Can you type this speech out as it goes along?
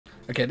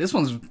Okay, this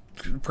one's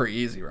pretty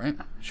easy, right?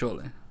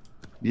 Surely.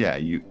 Yeah,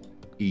 you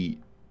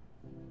eat.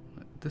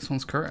 This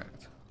one's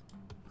correct.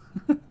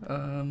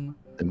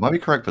 It might be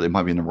correct, but it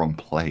might be in the wrong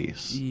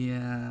place.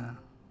 Yeah.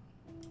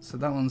 So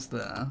that one's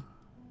there.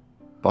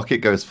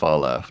 Bucket goes far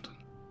left.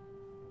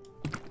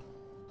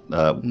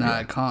 No, Yeah.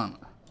 it can't.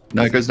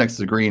 No, it goes next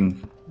to the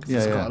green. Yeah,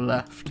 It's yeah. got a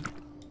left.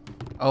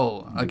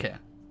 Oh, okay.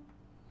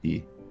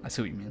 E. I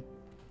see what you mean.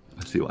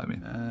 I see what I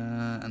mean.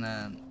 And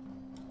then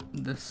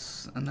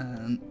this, and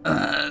then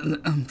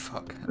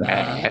fuck.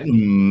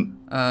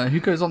 Who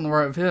goes on the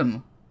right of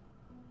him?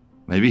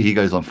 Maybe he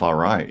goes on far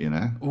right, you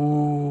know?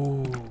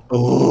 Ooh.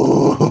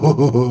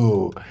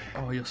 Oh,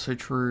 Oh, you're so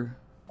true.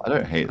 I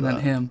don't hate And that.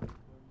 then him.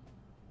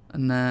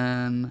 And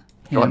then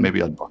I feel like him.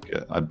 maybe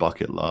I'd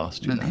bucket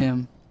last. You And then know?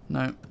 him.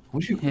 No.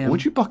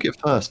 Would you bucket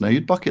first? No,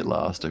 you'd bucket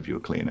last if you were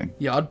cleaning.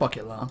 Yeah, I'd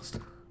bucket last.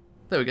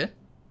 There we go.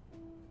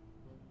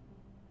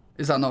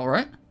 Is that not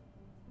right?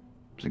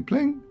 Bling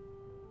bling.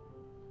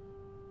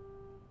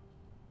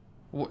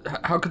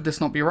 How could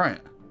this not be right?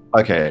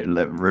 Okay,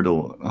 let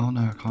riddle. Oh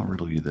no, I can't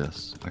riddle you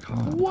this. I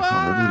can't. What? I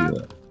can't riddle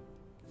you it.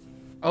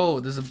 Oh,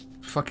 there's a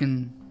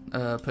fucking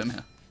put him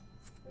here.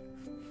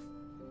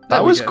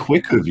 That was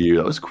quick of you.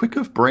 That was quick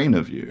of brain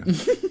of you.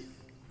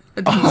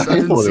 I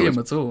didn't see him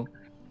at all.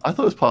 I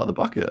thought it was part of the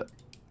bucket.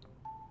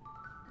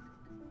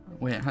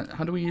 Wait,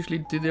 how do we usually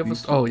do the other?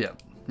 Oh yeah,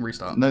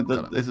 restart. No,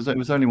 it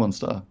was only one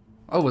star.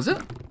 Oh, was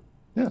it?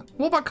 Yeah.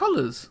 What about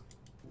colours?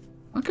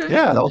 Okay.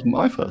 Yeah, that was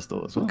my first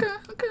thought as well. Okay,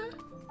 okay.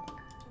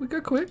 We go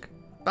quick.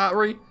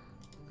 Battery.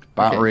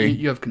 Battery. Okay,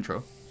 you have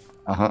control.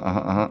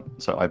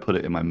 So I put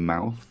it in my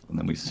mouth, and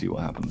then we see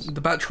what happens.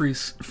 The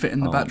batteries fit in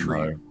the battery.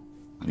 No.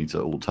 I need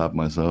to alt tab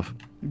myself.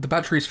 The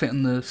batteries fit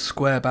in the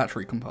square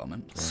battery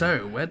compartment.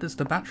 So where does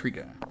the battery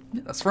go?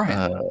 Yeah, that's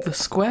right. The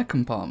square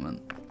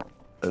compartment.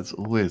 It's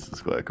always the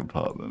square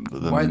compartment,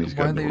 but then Why we need to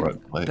go are in the they?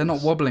 right place. They're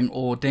not wobbling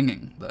or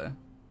dinging though.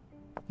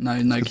 No,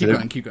 keep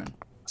going, keep going.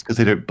 It's because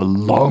they don't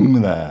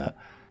belong there.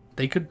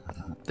 They could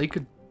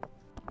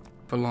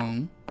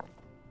belong.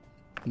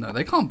 No,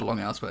 they can't belong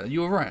elsewhere.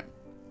 You were right.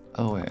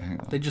 Oh wait, hang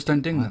on. They just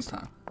don't ding this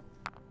time.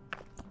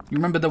 You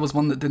remember there was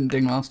one that didn't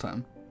ding last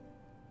time?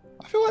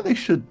 I feel like they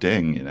should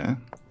ding, you know?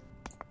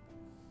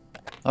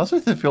 I also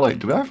feel like,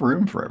 do we have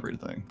room for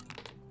everything?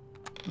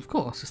 Of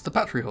course, it's the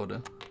battery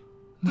holder.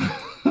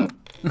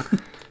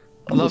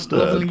 Understood.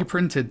 Lovely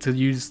printed to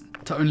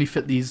only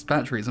fit these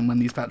batteries, and when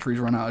these batteries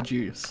run out of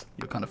juice,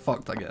 you're kind of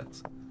fucked, I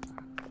guess.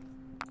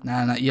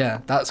 Nah,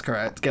 yeah, that's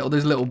correct. Get all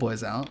those little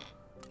boys out.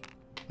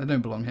 They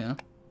don't belong here.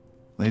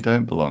 They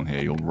don't belong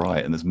here, you're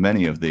right, and there's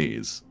many of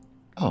these.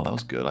 Oh, that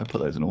was good, I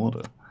put those in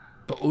order.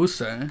 But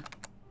also,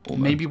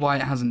 maybe why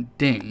it hasn't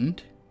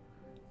dinged,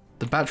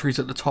 the batteries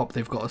at the top,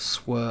 they've got a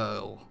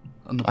swirl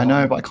on the I bottom.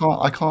 know, but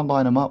I can't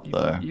line them up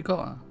though. You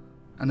gotta.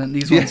 And then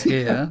these ones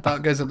here,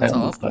 that goes at the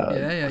top.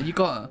 Yeah, you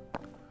gotta.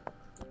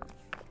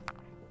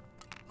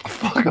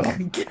 Fuck off.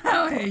 Get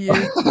out of here,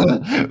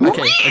 you.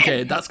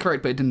 Okay, that's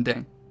correct, but it didn't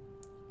ding.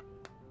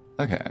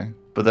 Okay,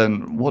 but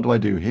then what do I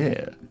do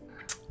here?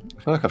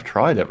 I feel like I've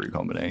tried every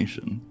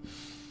combination.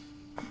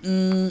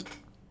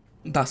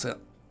 That's it.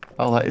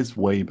 Oh, that is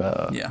way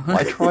better. Yeah.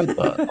 I tried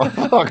that. Oh,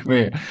 fuck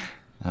me.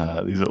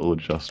 These are all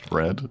just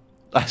red,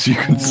 as you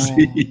can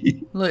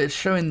see. Look, it's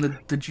showing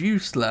the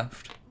juice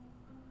left.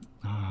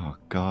 Oh,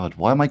 God.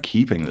 Why am I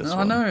keeping this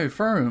one? I know,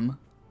 throw him.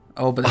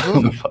 Oh, but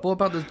what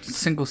about the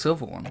single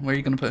silver one? Where are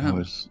you going to put him?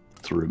 I just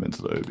threw him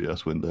into the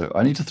OBS window.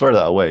 I need to throw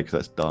that away because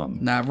that's done.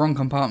 Nah, wrong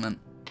compartment.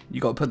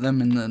 You got to put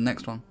them in the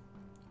next one.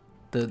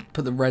 Put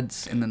the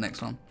reds in the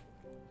next one.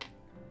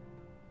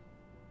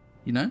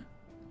 You know?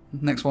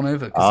 Next one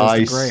over.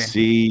 I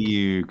see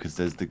you because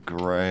there's the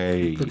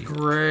grey. The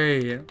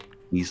grey.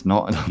 He's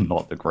not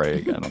the grey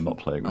again. I'm not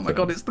playing with Oh my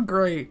god, it's the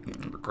grey.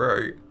 The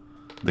grey.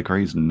 The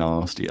grey's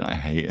nasty and I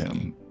hate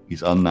him.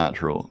 He's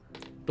unnatural.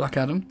 Black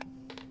Adam.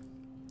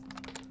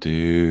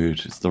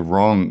 Dude, it's the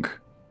Ronk.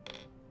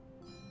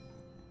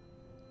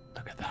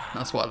 Look at that.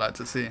 That's what I like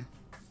to see.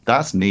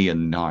 That's neat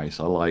and nice.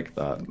 I like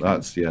that.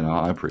 That's, yeah, no,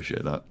 I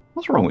appreciate that.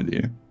 What's wrong with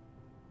you?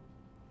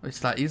 It's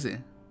that easy.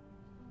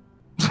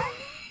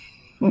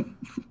 Do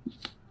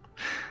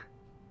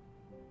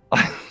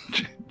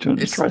you want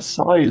to try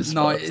size?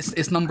 No, first?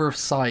 it's number of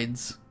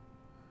sides.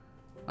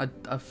 I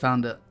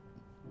found it.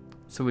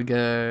 So we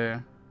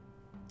go.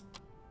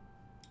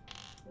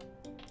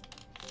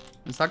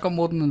 Has that got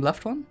more than the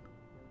left one?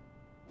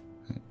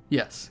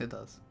 Yes, it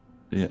does.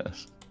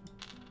 Yes.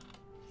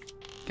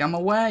 Get my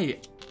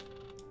way.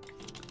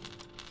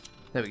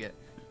 There we go.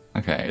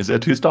 Okay, is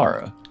it a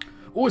 2-star?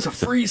 Oh, it's a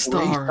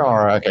 3-star.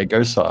 3-star. Okay,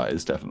 go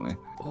size, definitely.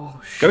 Oh,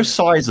 shit. Go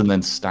size and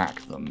then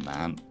stack them,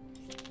 man.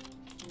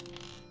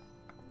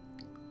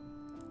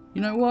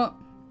 You know what?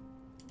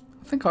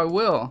 I think I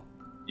will.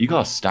 You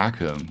gotta stack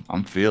them.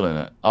 I'm feeling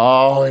it.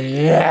 Oh,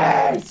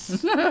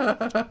 yes!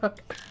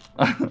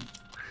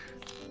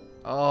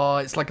 Oh,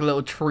 it's like a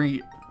little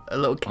treat. A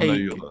little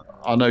cake.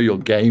 I know your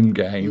game.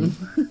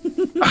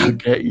 I'll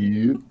get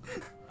you.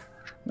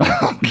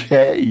 I'll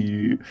get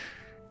you.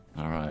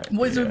 Alright.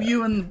 What is with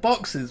you and the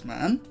boxes,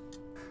 man?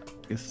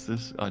 It's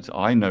this.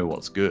 I know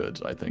what's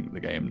good. I think the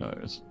game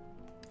knows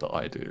that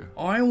I do.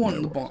 I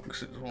want the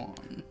boxes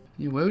one.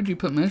 Yeah, where would you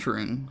put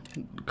measuring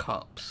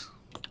cups?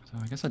 So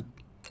I guess I'd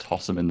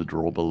toss them in the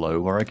drawer below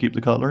where I keep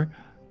the cutlery.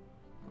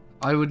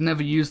 I would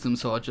never use them,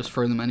 so I'd just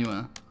throw them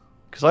anywhere.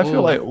 Because I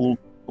feel like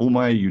all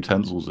my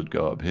utensils would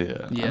go up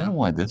here. Yeah. I don't know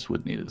why this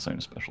would need its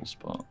own special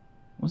spot.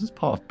 Was this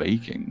part of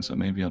baking? So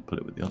maybe I'd put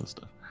it with the other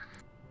stuff.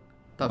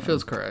 That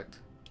feels correct.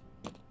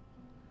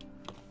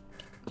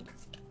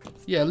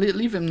 Yeah,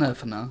 leave him there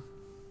for now.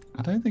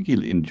 I don't think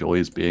he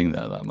enjoys being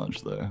there that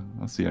much, though.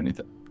 That's the only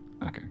thing.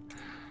 Okay.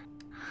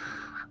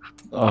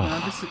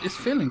 Oh. This is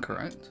feeling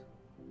correct.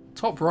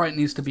 Top right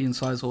needs to be in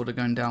size order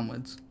going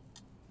downwards.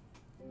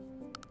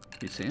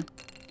 You see?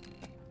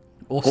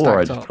 Or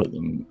I'd stacked up. put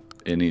them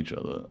in each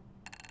other.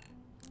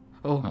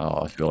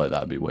 Oh, I feel like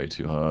that'd be way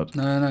too hard.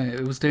 No,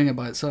 it was doing it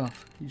by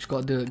itself. You just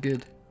gotta do it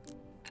good.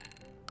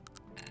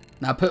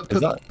 Now put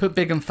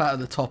big and fat at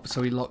the top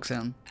so he locks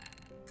in.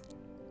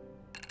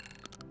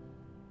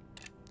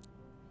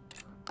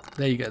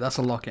 There you go, that's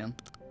a lock in.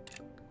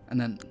 And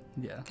then,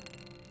 yeah.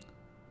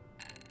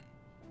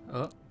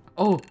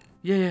 Oh,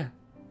 yeah.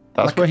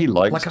 That's like where he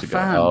likes like to a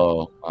fan.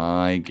 go. Oh,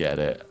 I get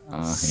it.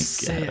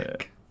 Sick. Get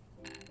it.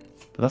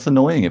 But that's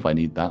annoying if I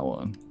need that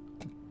one.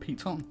 Pete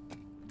Tong.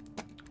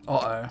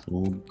 Uh-oh. It's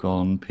all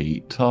gone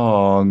Pete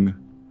Tong.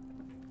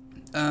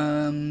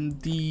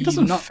 The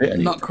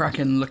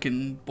nutcracking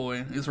looking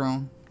boy is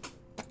wrong.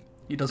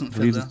 He doesn't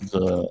fit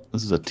there.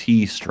 This is a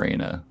tea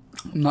strainer.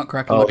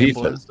 Nutcracker looking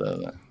boy. Oh, he fits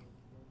there.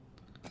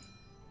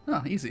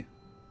 Oh, easy.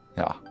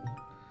 Yeah.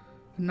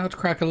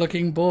 Nutcracker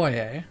looking boy,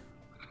 eh?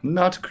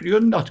 You're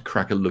a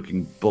nutcracker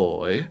looking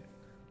boy.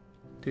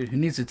 Dude, who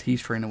needs a tea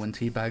strainer when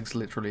tea bags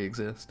literally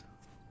exist?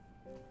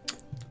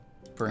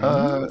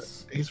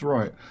 Brains? He's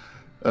right.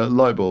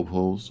 Light bulb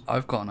holes.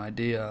 I've got an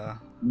idea.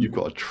 You've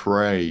got a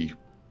tray.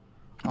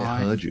 I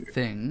heard you.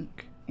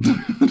 Think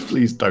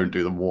Please don't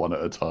do them one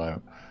at a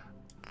time.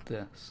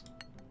 this.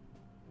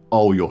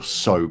 Oh, you're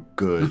so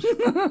good.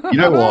 You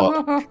know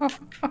what?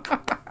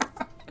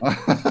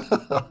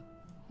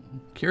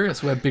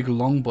 Curious where big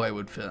long boy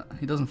would fit.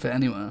 He doesn't fit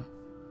anywhere.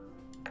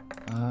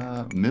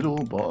 Middle,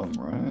 bottom,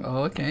 right?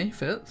 Oh, okay, he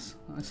fits.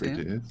 I see. It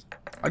is.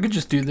 I could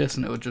just do this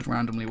and it would just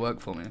randomly work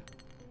for me.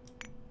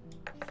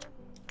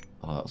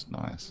 Oh, that's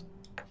nice.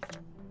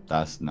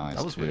 That's nice.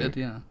 That was weird,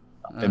 yeah.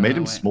 It made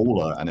him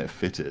smaller and it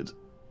fitted.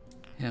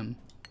 Him.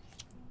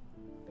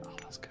 Oh,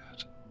 that's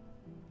good.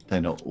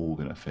 They're not all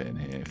gonna fit in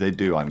here. If they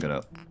do, I'm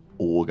gonna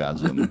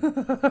orgasm.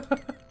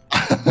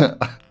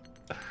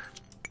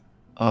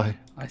 I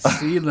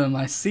see them.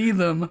 I see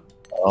them.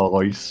 Oh,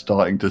 he's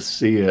starting to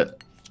see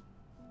it.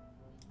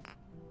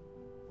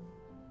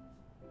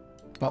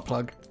 Butt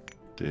plug.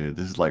 Dude,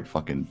 this is like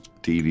fucking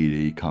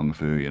DVD kung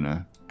fu, you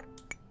know?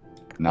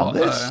 Now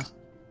this.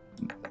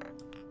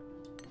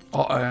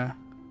 Uh-oh.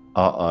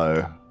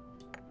 Uh-oh.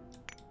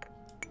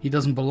 He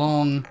doesn't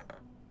belong.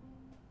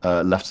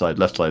 Left side.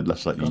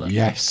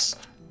 Yes.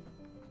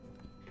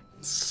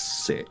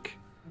 Sick.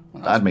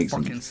 Well, that makes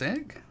fucking him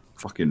sick.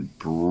 fucking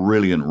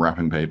brilliant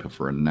wrapping paper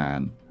for a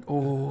nan.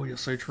 Oh, you're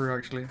so true,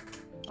 actually.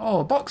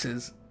 Oh,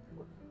 boxes.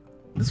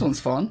 This one's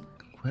fun.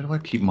 Where do I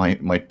keep my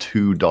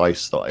 2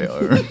 dice that I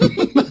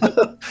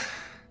own?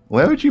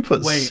 Where would you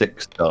put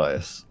 6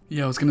 dice?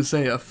 Yeah, I was going to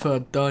say a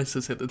third dice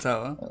has hit the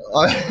tower.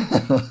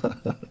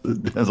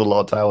 There's a lot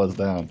of towers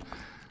down.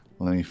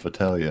 Let me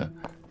foretell you.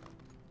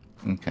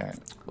 Okay.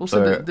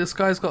 Also, so, this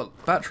guy's got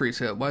batteries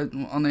here. Why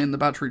aren't they in the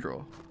battery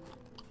drawer?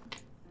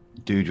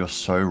 Dude, you're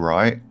so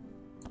right.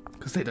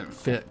 Because they don't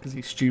fit, because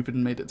he's stupid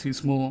and made it too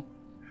small.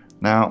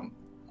 Now,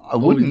 I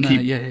wouldn't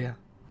keep... Yeah.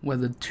 Where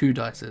the 2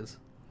 dice is.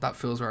 That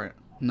feels right.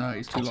 No,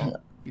 he's too long.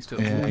 He's too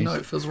long. Yeah, No,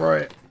 it feels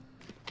right.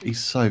 He's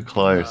so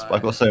close, but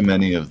I've got so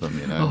many of them,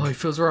 you know? Oh, he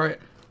feels right.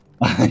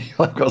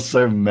 I've got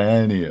so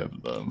many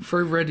of them.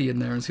 Throw Reddy in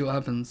there and see what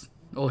happens.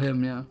 Or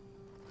him, yeah.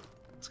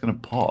 It's gonna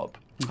pop.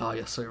 Oh,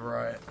 you're so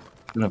right.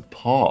 It's gonna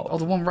pop. Oh,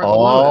 the one right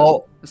below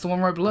it. It's the one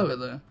right below it,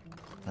 though.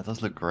 That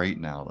does look great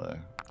now, though.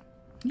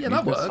 Yeah,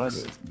 that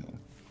works.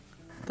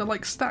 They're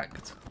like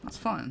stacked. That's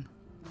fine.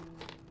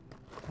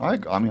 I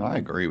mean, I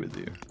agree with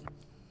you.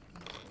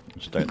 I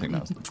just don't think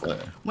that's the play.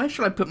 Where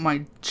should I put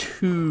my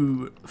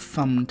 2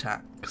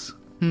 thumbtacks?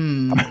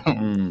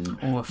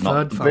 Or a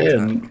third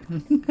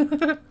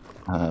thumbtack.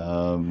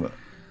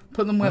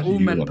 Put them where all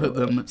men put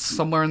them.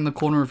 Somewhere in the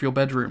corner of your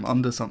bedroom,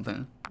 under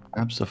something.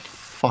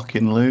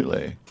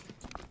 Abso-fucking-lutely.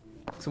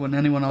 So when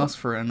anyone asks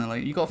for it and they're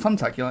like, you got a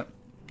thumbtack? You're like,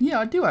 yeah,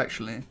 I do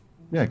actually.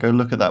 Yeah, go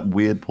look at that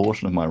weird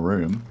portion of my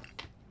room.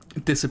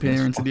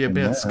 Disappear into the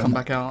abyss, come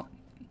back out.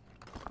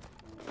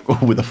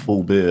 With a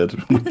full beard,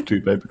 with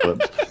 2 paper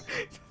clips.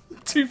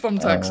 2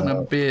 thumbtacks and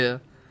a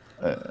beer.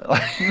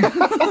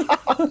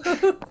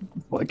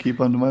 What I keep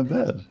under my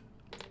bed?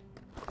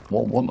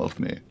 What want of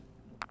me?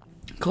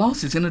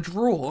 Glasses in a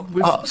drawer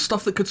with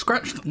stuff that could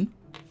scratch them?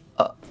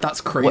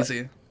 That's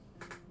crazy.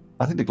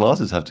 I think the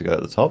glasses have to go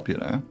at the top, you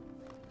know?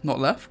 Not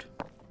left?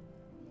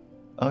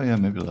 Oh yeah,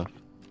 maybe left.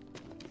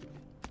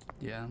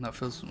 Yeah, that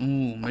feels...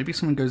 Ooh, maybe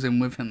someone goes in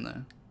with him,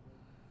 though.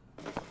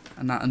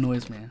 and that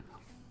annoys me.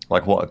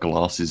 Like what, a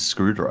glasses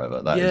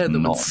screwdriver? That is that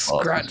not would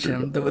scratch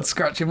him. That would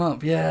scratch him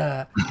up.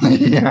 Yeah.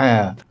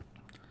 Yeah.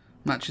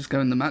 Matches go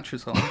in the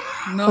mattress hole.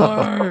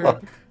 No.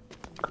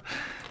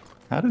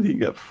 How did he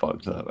get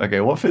fucked up?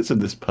 Okay, what fits in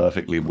this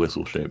perfectly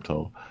whistle-shaped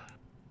hole?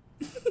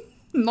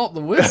 Not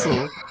the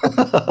whistle.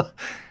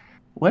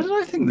 Where did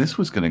I think this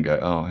was going to go?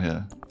 Oh,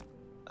 yeah.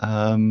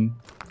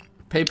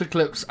 Paper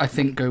clips, I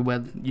think, go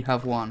where you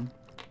have one.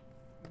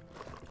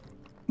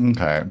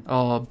 Okay.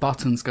 Oh,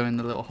 buttons go in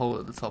the little hole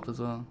at the top as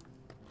well.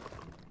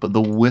 But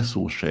the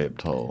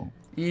whistle-shaped hole.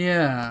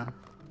 Yeah.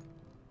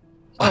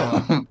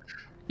 Oh.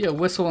 Yeah,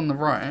 whistle on the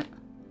right.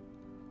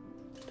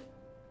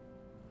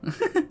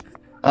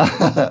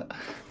 But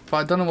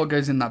I don't know what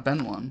goes in that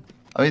bent one.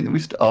 I mean,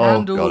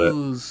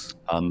 Candles.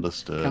 Got it.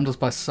 Understood. Candles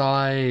by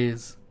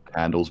size.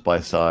 Candles by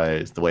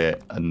size, the way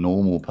a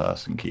normal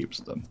person keeps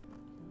them.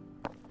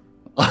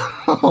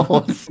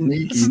 Oh,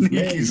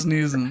 sneaky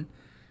snoozing.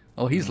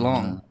 Oh, he's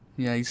long.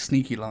 Yeah, he's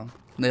sneaky long.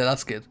 Yeah,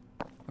 that's good.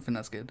 I think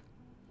that's good.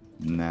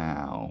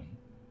 Now.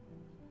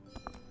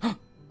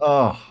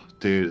 Oh,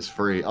 dude, it's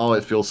free. Oh,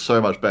 it feels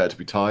so much better to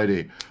be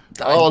tidy.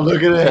 Oh,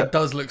 look at it. It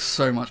does look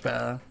so much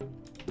better.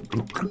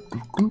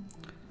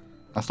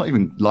 That's not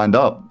even lined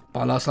up.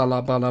 Bala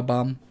sala bala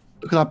bum.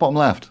 Look at that bottom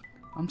left.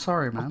 I'm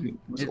sorry, man.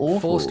 It's It awful.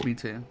 forced me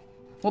to.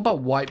 What about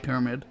white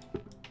pyramid?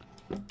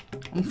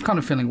 I'm kind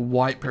of feeling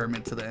white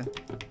pyramid today.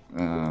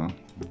 Yeah,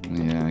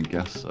 I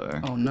guess so.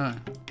 Oh no.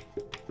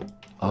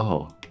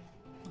 Oh.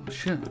 Oh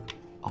shit.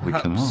 Oh, we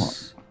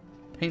cannot.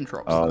 Paint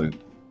drops. Oh,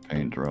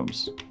 paint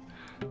drops.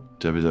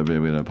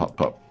 WWE pop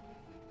pop.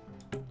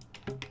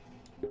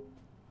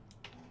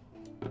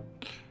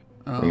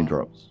 Paint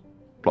drops.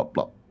 Plop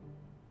plop.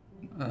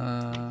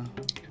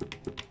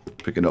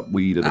 Picking up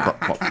weed at the pop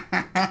pop.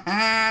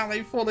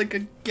 They thought they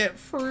could get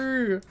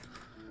through.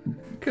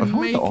 I feel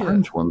like the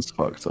orange one's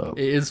fucked up.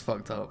 It is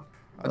fucked up.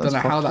 I don't know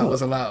how that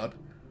was allowed.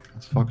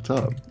 It's fucked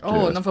up.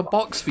 Oh, another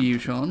box for you,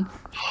 Sean.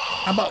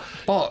 How about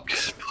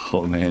box?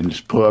 Put them in,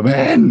 just put them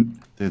in.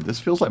 Dude, this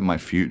feels like my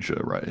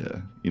future right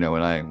here. You know,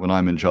 when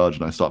I'm in charge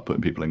and I start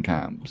putting people in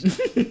camps.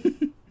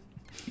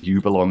 You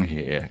belong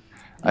here.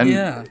 And,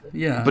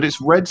 yeah. But it's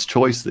Red's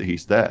choice that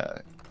he's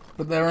there.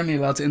 But they're only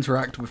allowed to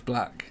interact with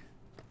black.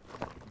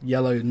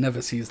 Yellow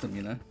never sees them,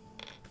 you know.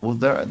 Well,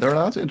 they're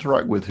allowed to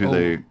interact with who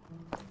they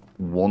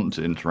want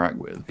to interact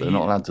with. They're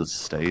not allowed to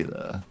stay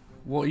there.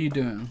 What are you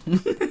doing?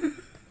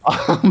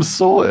 I'm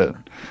sorted.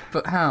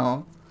 But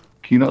how?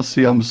 Can you not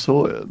see I'm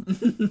sorted?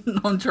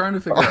 I'm trying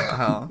to figure out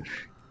how.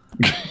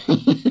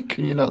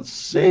 Can you not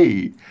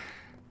see?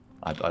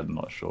 I'm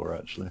not sure,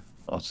 actually.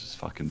 I was just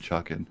fucking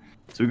chucking.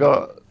 So we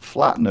got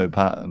flat, no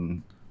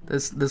pattern.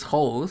 There's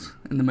holes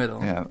in the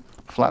middle. Yeah,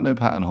 flat, no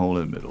pattern, hole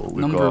in the middle.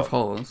 We've Number got, of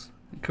holes.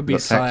 It could be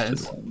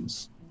size.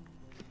 Ones.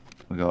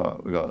 We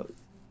got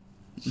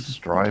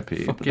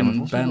stripy, but Fucking then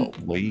we've also bent.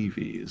 got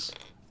wavies.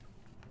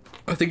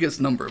 I think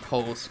it's number of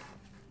holes.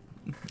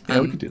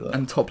 Yeah, we could do that.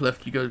 And top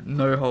left, you go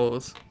no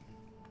holes.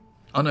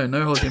 Oh no,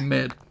 no holes in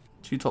mid.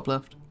 2 top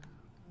left.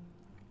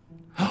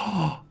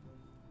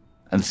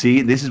 And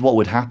see, this is what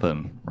would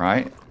happen,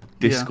 right?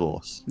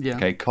 Discourse. Yeah.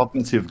 Okay,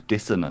 cognitive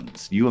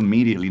dissonance. You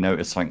immediately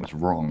notice something was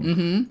wrong.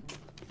 Mm-hmm.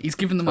 He's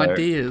giving them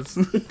ideas.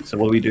 So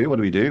what do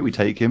we do? We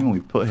take him and we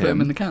put him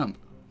in the camp.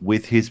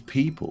 With his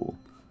people.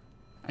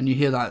 And you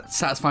hear that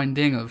satisfying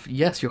ding of,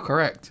 yes, you're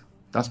correct.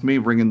 That's me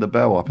ringing the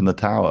bell up in the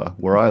tower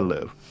where I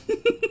live.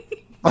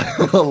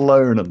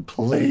 Alone and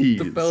please.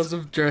 The bells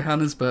of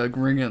Johannesburg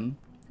ringing.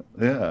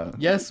 Yeah.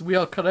 Yes, we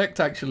are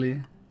correct,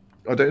 actually.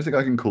 I don't think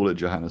I can call it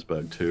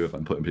Johannesburg 2 if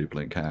I'm putting people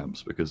in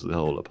camps because of the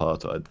whole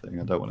apartheid thing.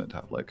 I don't want it to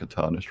have like a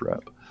tarnished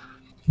rep.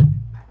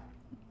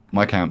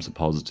 My camps are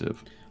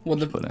positive. Well,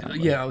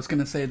 I was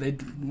gonna say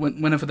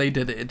whenever they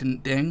did it, it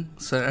didn't ding.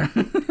 So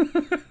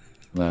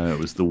no, it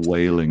was the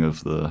wailing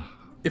of the.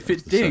 If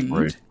it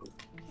dinged,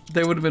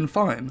 they would have been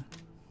fine.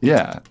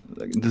 Yeah,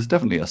 there's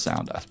definitely a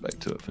sound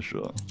aspect to it for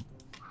sure.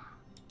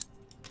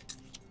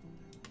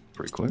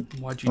 Pretty quick.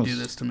 Why'd you do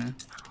this to me?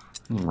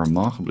 It was a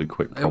remarkably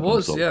quick. It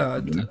was,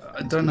 yeah.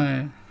 I don't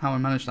know how I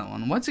managed that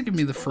one. Why'd it give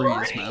me the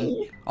freeze,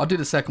 man? I'll do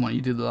the second one.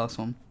 You do the last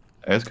one.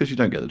 It's because you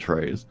don't get the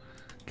trays.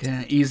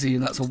 Okay, easy.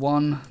 That's a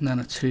 1, then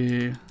a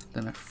 2,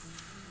 then a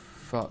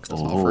fuck.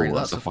 That's not a 3.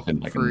 That's a fucking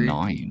like 3,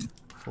 9.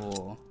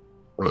 4,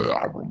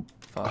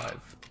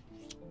 5,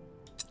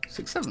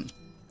 6, 7.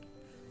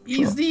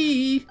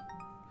 Easy.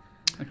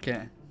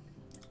 Okay.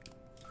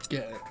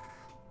 Get it.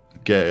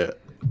 Get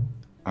it.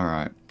 All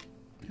right.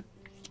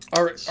 I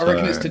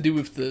reckon it's to do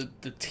with the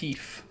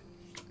teeth.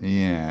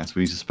 Yeah, so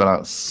we need to spell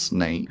out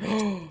snake.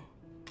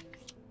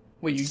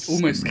 Wait, you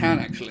almost can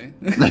actually.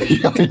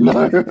 I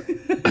know.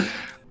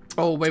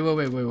 Oh,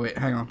 wait.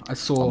 Hang on. I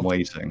saw. I'm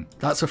waiting.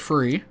 That's a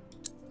 3.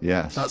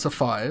 Yes. That's a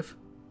 5.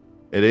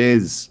 It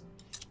is.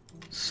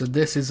 So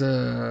this is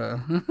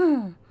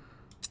a...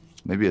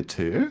 Maybe a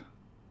 2?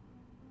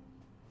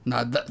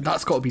 No,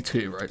 that's got to be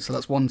 2, right? So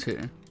that's 1,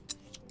 2.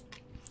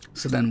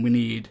 So then we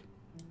need...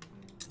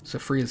 So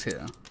 3 is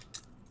here.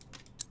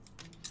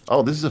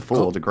 Oh, this is a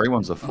 4. The grey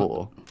one's a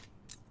 4.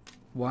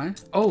 Why?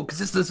 Oh,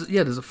 because there's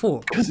a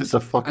 4. Because it's a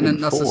fucking And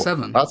then that's a 4.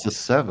 7. That's a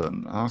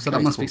 7. Okay, So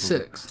that must be cool.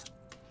 6.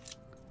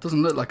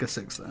 Doesn't look like a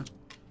 6 though. Well,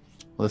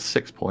 there's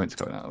 6 points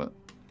going out of it.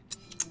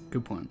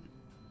 Good point.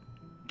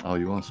 Oh,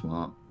 you are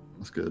smart.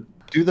 That's good.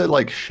 Do the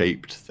like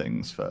shaped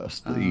things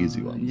first, the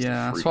easy ones.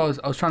 Yeah, that's why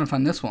I was trying to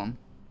find this one.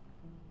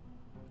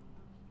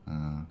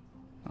 I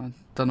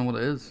don't know what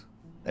it is.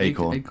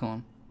 Acorn.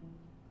 Acorn.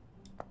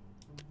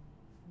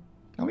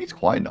 I mean, it's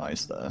quite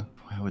nice there.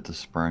 Where would the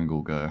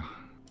Sprangle go?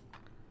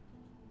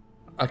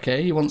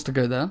 Okay, he wants to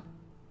go there.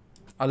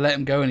 I let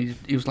him go and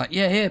he was like,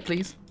 yeah, here,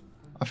 please.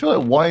 I feel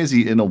like, why is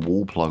he in a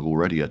wall plug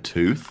already? A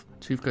tooth?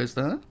 Tooth goes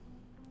there.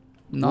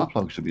 Wall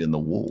plug should be in the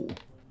wall.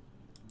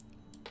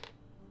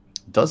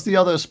 Does the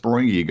other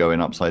Springy go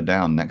in upside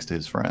down next to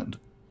his friend?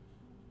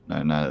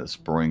 No, it's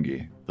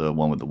Springy, the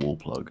one with the wall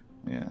plug.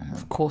 Yeah.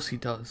 Of course he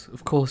does.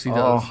 Of course he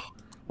does.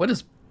 Where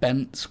does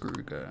bent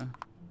screw go?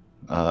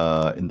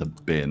 In the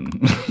bin,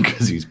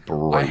 because he's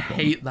broken. I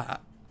hate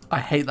that. I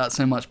hate that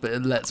so much, but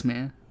it lets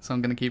me, so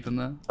I'm gonna keep him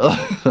there.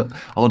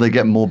 Oh, they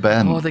get more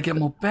bent. Oh, they get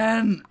more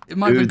bent. It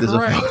might be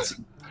correct.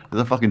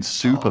 There's a fucking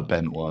super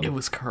bent one. It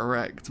was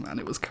correct, man.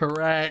 It was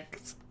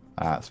correct.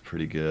 That's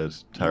pretty good.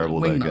 Terrible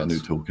they get a new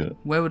toolkit.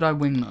 Where would I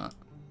wing that?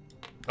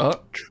 Oh.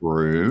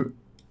 True.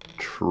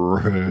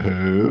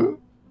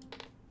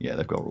 Yeah,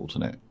 they've got rules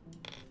in it.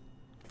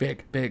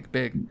 Big.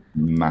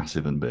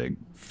 Massive and big.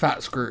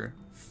 Fat screw.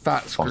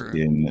 Fat screw.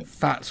 Fucking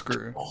fat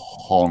screw.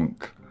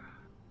 Honk.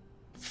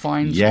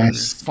 Fine yes.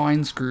 screw.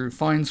 Fine screw.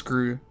 Fine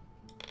screw.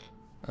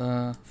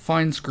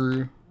 Fine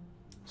screw.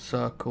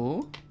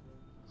 Circle.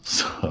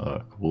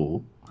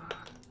 Circle.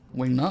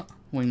 Wing nut.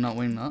 Wing nut.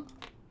 Wing nut.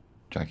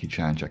 Jackie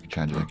Chan.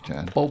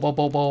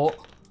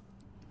 Bolt.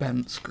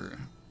 Bent screw.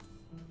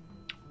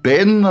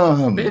 Bin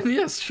them.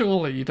 Yes,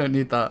 surely you don't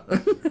need that.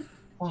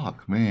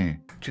 Fuck me.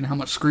 Do you know how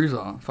much screws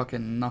are?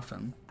 Fucking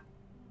nothing.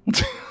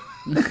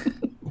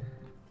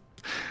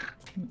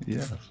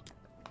 Yes.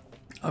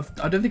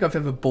 I don't think I've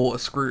ever bought a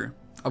screw.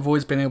 I've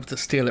always been able to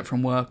steal it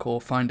from work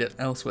or find it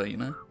elsewhere, you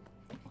know?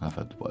 I've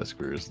had to buy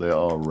screws. They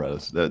are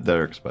relative.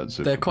 They're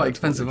expensive. They're quite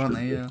expensive, aren't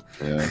they? Yeah.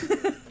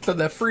 But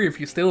they're free if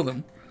you steal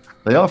them.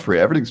 They are free.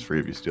 Everything's free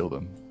if you steal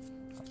them.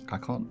 I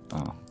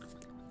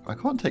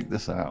can't take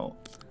this out.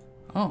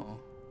 Oh.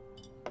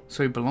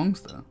 So he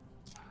belongs there.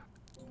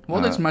 What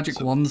are those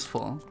magic wands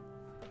for?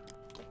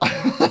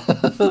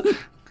 I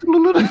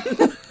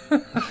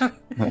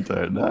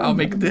don't know. I'll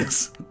make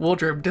this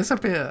wardrobe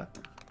disappear.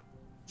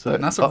 So,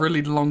 and that's a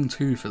really long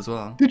tooth as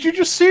well. Did you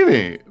just see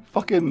me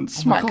fucking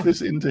smack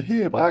this into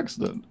here by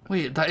accident?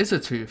 Wait, that is a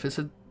tooth. It's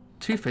a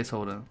toothpaste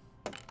holder.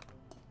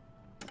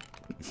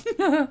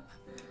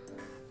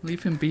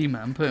 Leave him be,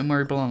 man. Put him where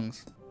he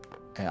belongs.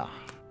 Yeah.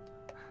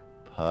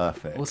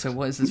 Perfect. Also,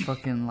 what is this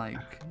fucking,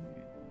 like,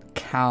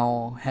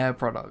 cow hair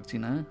product, you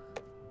know?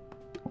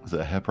 Is it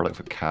a hair product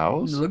for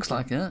cows? It looks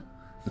like it.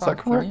 Is that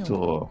correct,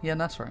 or? Yeah,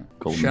 that's right.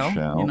 Golden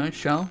shell, you know,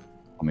 shell.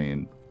 I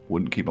mean,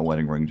 wouldn't keep my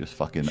wedding ring just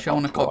fucking shell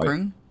and a cock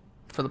ring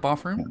for the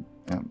bathroom.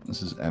 Yeah,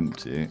 this is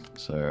empty,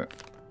 so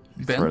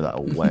Bin. throw that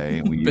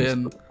away. We use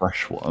the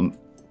fresh one.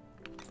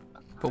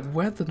 But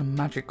where did the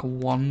magic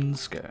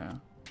wands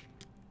go?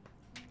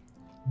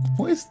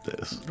 What is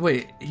this?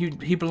 Wait,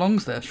 he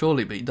belongs there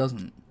surely, but he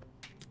doesn't.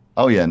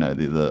 Oh yeah, no,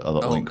 the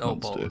other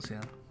ointments balls, do.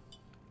 Yeah.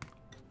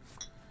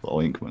 The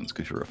ointments,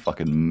 because you're a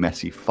fucking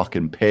messy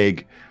fucking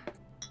pig.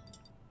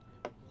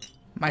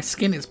 My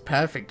skin is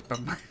perfect,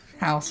 but my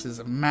house is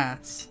a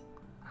mess.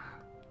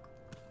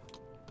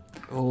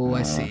 Oh,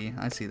 I see.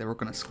 They're all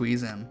gonna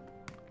squeeze in.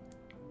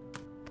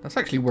 That's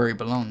actually where he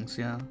belongs,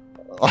 yeah.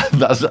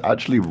 That's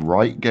actually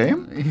right,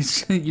 game?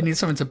 You need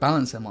something to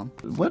balance him on.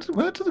 Where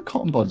do the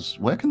cotton buds,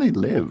 where can they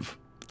live?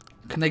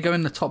 Can they go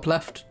in the top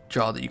left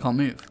jar that you can't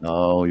move?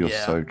 Oh, you're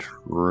so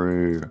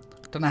true.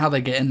 Don't know how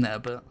they get in there,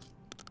 but...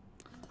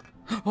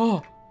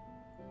 Oh!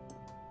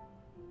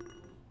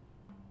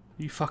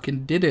 You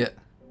fucking did it.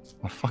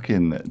 I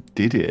fucking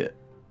did it.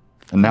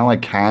 And now I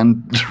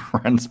can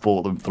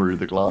transport them through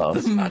the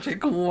glass. The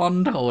magic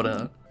wand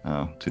holder.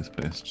 Oh,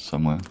 toothpaste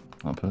somewhere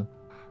up here.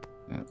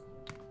 Yeah.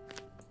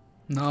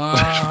 No.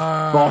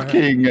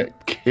 Fucking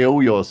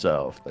kill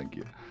yourself. Thank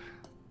you.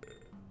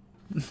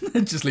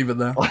 Just leave it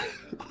there.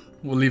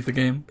 We'll leave the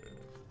game.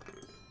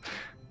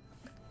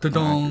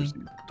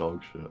 Da-dong.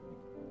 Dog shit.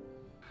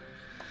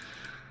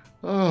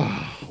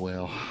 Oh,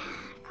 well.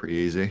 Pretty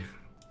easy.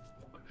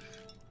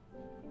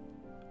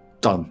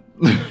 Done.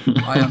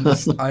 I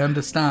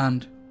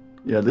understand.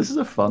 Yeah, this is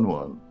a fun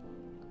one.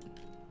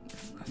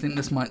 I think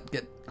this might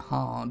get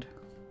hard.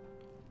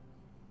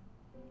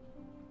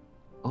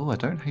 Oh, I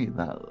don't hate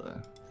that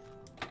though.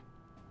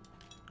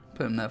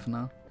 Put him there for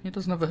now. He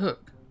doesn't have a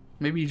hook.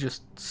 Maybe he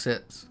just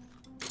sits.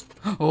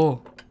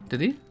 Oh,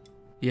 did he?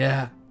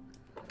 Yeah.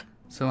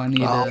 So I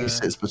need. Oh, he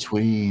sits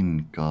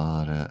between.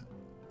 Got it.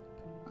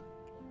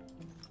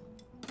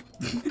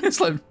 It's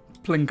like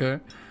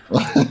Plinko.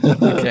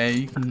 Okay,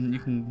 you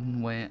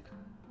can wait.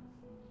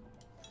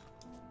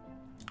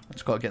 I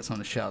just gotta get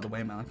something to shit out of the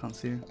way, man. I can't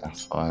see you.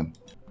 That's fine.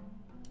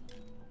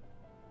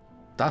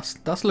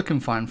 That's looking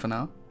fine for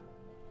now.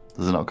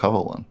 Does it not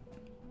cover one?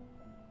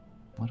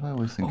 Why do I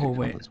always think Oh it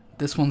wait, covers?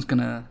 this one's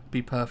gonna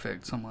be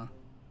perfect somewhere.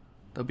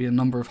 There'll be a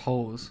number of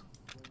holes.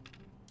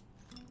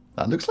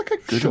 That looks like a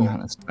good Sure.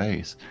 amount of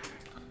space.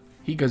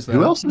 He goes there.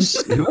 Who else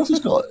has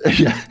got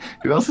yeah?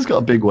 Who else has got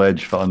a big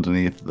wedge for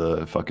underneath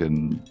the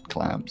fucking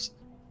clamps?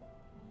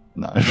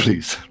 No,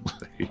 please.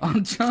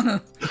 I'm trying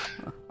to...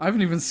 I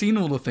haven't even seen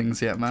all the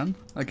things yet, man.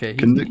 Okay, he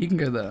can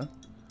go there.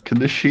 Can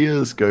the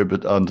shears go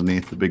but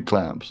underneath the big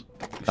clamps?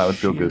 That would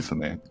feel good for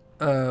me.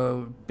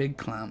 Big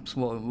clamps.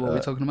 What are we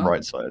talking about?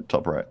 Right side,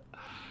 top right.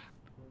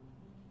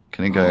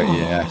 Can it go?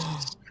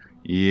 Yes.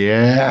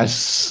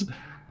 Yes.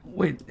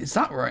 Wait, is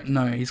that right?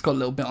 No, he's got a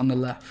little bit on the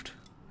left,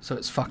 so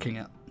it's fucking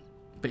it.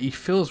 But he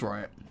feels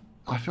right.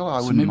 I feel like I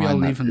So wouldn't maybe I'll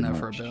mind leave that him too there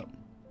for a much. bit.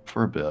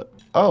 For a bit.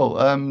 Oh,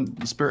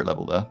 the spirit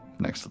level there,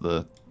 next to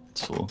the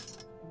saw.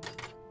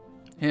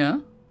 Yeah?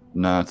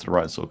 No, it's the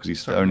right saw, because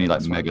he's Sorry, only like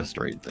that's mega right.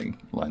 straight thing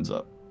lines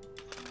up.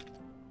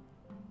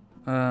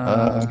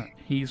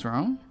 He's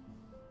wrong.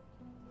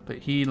 But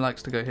he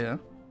likes to go here.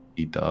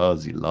 He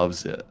does, he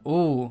loves it.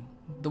 Oh,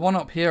 the one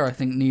up here I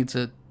think needs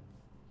a...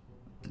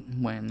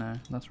 Wait, no,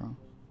 that's wrong.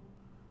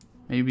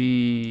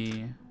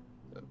 Maybe...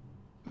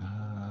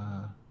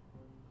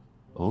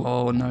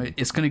 Oh no,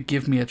 it's gonna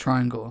give me a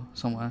triangle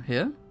somewhere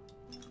here.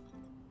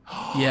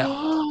 Yeah.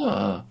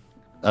 What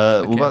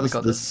Okay, about we this,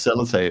 got this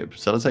sellotape?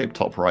 Sellotape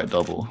top right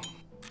double.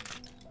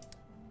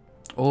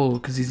 Oh,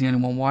 because he's the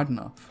only one wide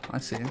enough. I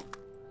see.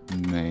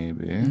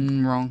 Maybe.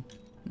 Wrong.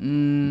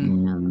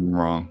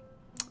 Wrong.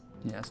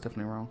 Yeah, it's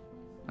definitely wrong.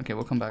 Okay,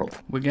 we'll come back.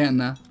 We're getting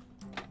there.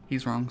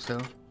 He's wrong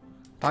still.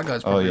 That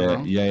guy's Oh probably yeah,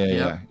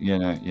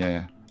 wrong.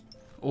 yeah.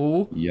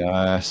 Oh.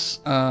 Yes.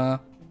 God.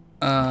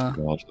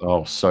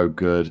 Oh, so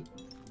good.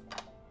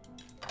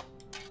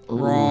 Ooh,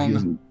 Wrong. He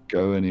doesn't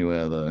go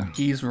anywhere though.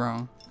 He's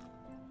wrong.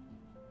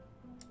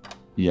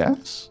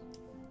 Yes.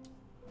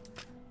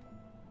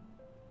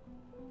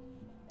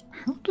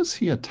 How does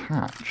he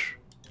attach?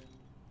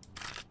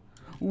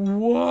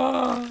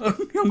 Whoa!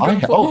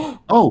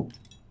 Oh!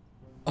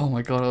 Oh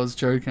my god, I was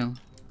joking.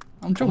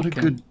 I'm What a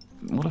joking.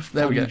 what a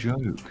There we funny go.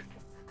 joke.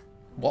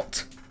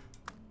 What?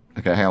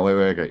 Okay, hang on, wait,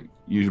 okay.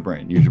 Use your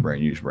brain, use your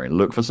brain, use your brain.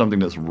 Look for something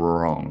that's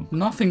wrong.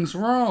 Nothing's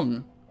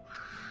wrong.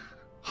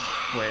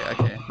 Wait,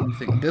 okay. Let me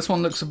think. This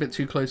one looks a bit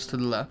too close to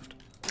the left.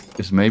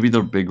 It's maybe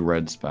the big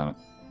red spanner.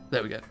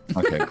 There we go.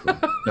 Okay, cool.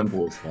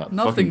 Simple as that.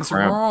 Nothing's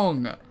Fucking crab.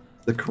 wrong.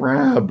 The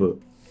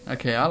crab.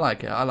 Okay, I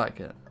like it. I like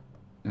it.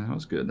 Yeah, that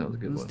was good. That was a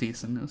It good was one.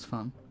 decent. It was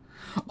fun.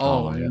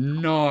 Oh, yeah.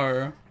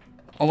 no.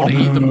 I want to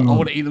eat them. I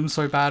want to eat them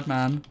so bad,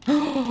 man.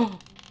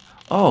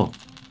 Oh,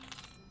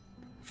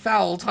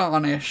 Foul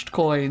tarnished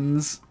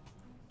coins.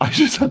 I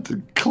just had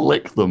to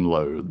click them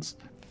loads.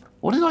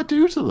 What did I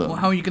do to them? Well,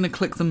 how are you going to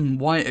click them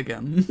white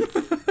again?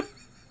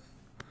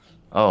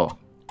 Oh.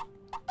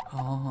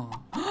 Oh.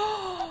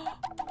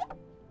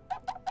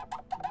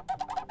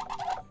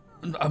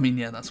 I mean,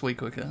 yeah, that's way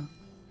quicker.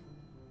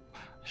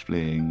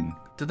 Spling.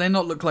 Did they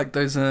not look like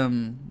those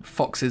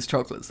Fox's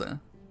chocolates there?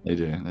 They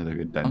do. They look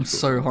identical. I'm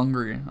so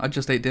hungry. I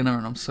just ate dinner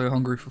and I'm so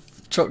hungry for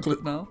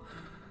chocolate now.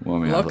 Well, I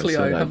mean, Luckily, as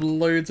I I said, have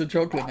loads of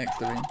chocolate next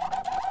to me.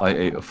 I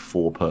ate a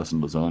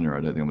 4-person lasagna. I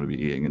don't think I'm going to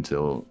be eating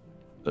until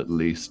at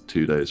least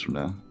 2 days from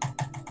now.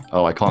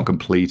 Oh, I can't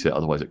complete it,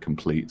 otherwise it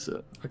completes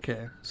it.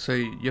 Okay, so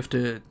you have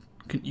to...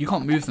 You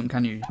can't move them,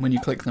 can you? When you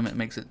click them, it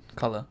makes it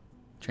color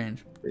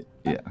change.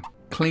 Yeah.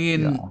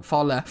 Clean Yeah.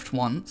 far left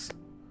once.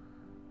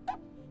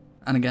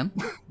 And again.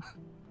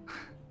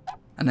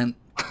 And then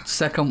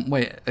second...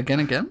 Wait,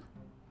 again?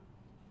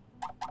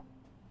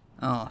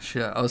 Oh,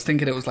 shit. I was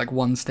thinking it was like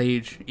one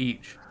stage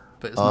each.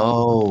 But it's not.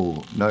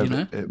 Oh, no, You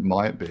know? but it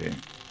might be.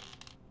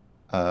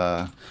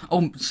 Oh,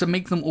 so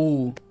make them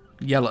all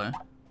yellow.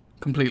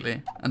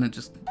 Completely. And then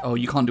just... Oh,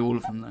 you can't do all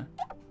of them, though.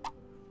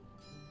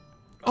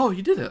 Oh,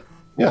 you did it.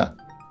 Yeah.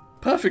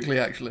 Perfectly,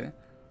 actually.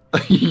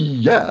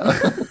 Yeah.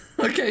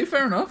 Okay,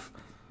 fair enough.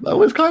 That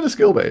was kind of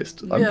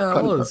skill-based. I'm Yeah.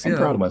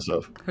 proud of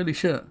myself. Holy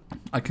shit.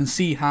 I can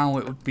see how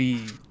it would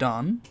be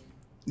done.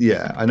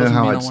 Yeah, I know Doesn't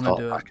how mean I I'd wanna start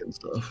do it. back and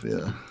stuff,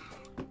 yeah.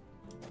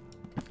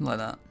 Like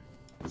that.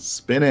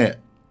 Spin it.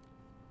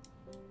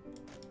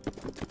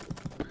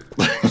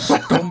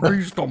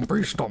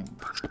 Stompy,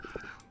 stomp.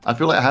 I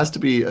feel like it has to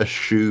be a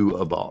shoe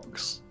a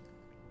box.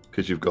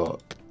 Because you've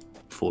got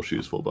 4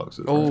 shoes, 4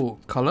 boxes. Right? Oh,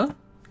 colour?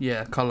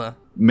 Yeah, colour.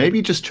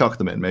 Maybe just chuck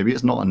them in. Maybe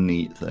it's not a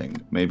neat thing.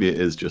 Maybe it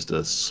is just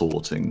a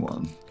sorting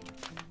one.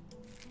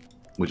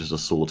 Which is a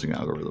sorting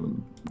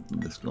algorithm.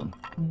 This one.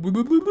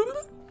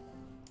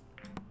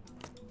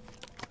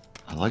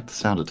 I like the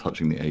sound of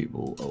touching the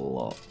 8-ball a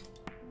lot.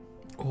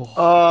 Oh,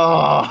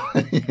 Oh!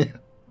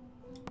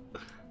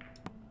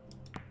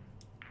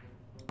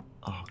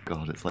 Oh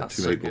god, it's like That's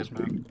 2 so 8-balls good,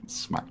 man. being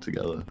smacked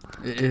together.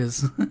 it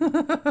is. You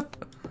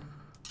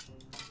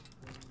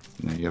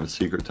know, you have a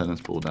secret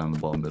tennis ball down the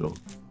bottom middle.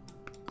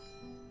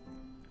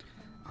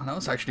 Oh, that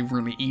was actually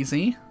really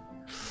easy.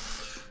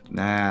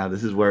 Nah,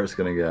 this is where it's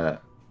gonna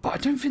get. But I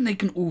don't think they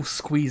can all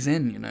squeeze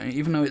in, you know,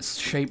 even though it's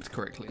shaped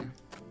correctly.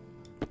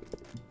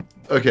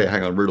 Okay,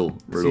 hang on, riddle.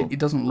 See, it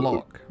doesn't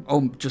lock.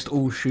 Oh, just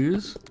all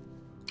shoes?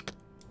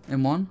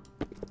 in one?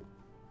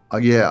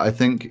 Yeah, I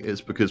think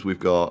it's because we've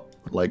got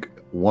like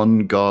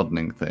one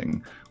gardening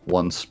thing,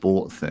 one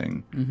sport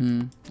thing,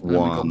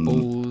 one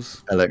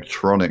balls.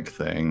 electronic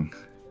thing.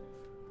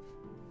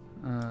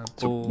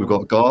 So Ball. we've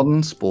got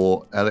garden,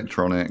 sport,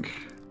 electronic,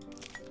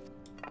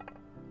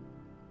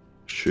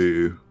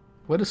 shoe.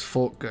 Where does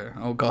fork go?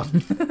 Oh god.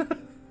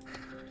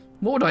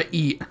 What would I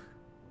eat?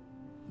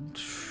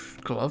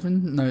 Glove?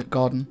 No,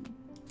 garden.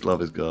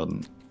 Glove is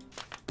garden.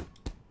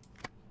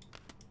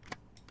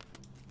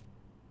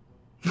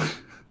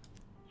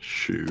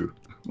 Shoe.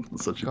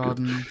 Such a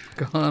Garden.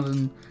 good...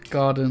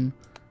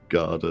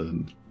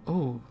 Garden.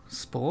 Oh,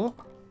 sport?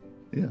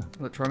 Yeah.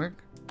 Electronic?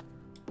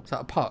 Is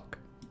that a puck?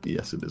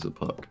 Yes, it is a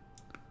puck.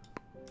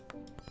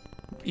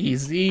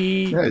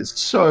 Easy. Yeah, it's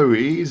so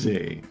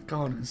easy.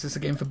 God, is this a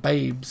game for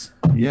babes?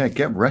 Yeah,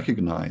 get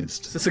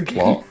recognized. Is this a game?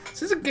 What?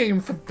 Is this a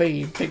game for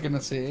babe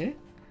here?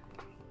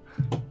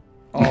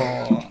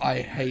 Oh,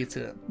 I hate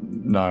it.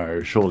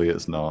 No, surely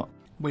it's not.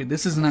 Wait,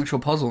 this is an actual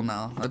puzzle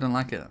now. I don't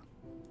like it.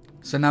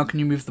 So now can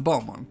you move the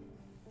bottom one?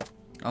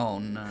 Oh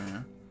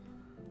no.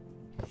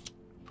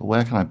 But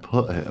where can I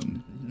put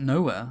him?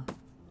 Nowhere.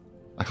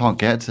 I can't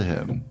get to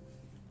him.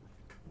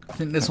 I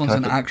think this one's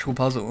an actual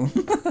puzzle.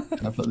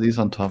 Can I put these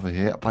on top of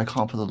here? But I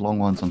can't put the long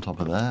ones on top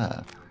of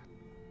there.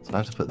 So I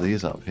have to put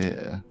these up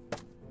here.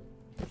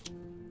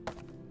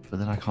 But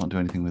then I can't do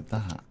anything with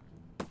that.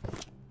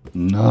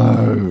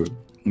 No!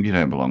 You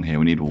don't belong here.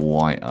 We need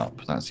white up.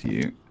 That's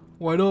you.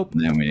 White up.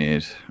 And then we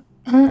need...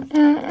 And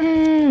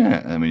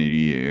then we need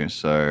you.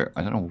 So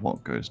I don't know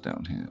what goes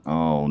down here.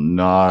 Oh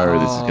no,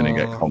 this is going to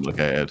get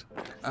complicated.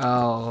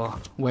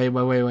 Oh, wait.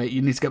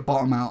 You need to get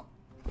bottom out.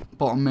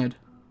 Bottom mid.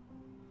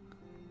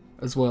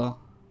 As well.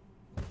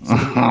 So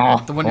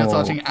the one you're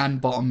touching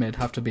and bottom mid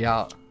have to be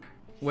out.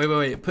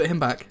 Wait. Put him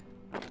back.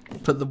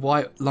 Put the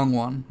white long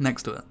one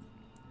next to it.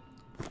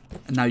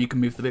 And now you can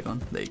move the big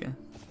one. There you go.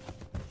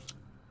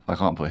 I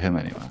can't put him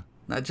anywhere.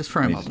 No, just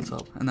throw him up the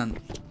top. And then,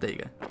 there you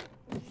go.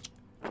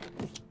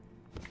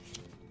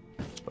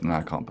 But now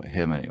I can't put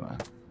him anywhere.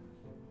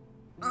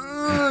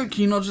 Can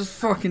you not just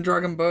fucking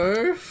drag them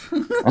both?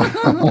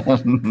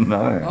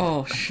 No.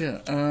 Oh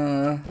shit.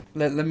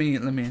 Let me.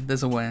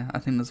 There's a way. I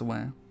think there's a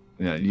way.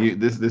 Yeah,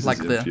 this like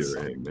is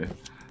infuriating me.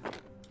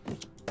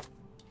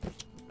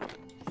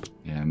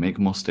 Yeah, make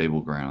more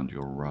stable ground.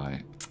 You're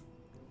right.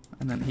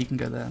 And then he can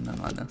go there, and then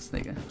like this.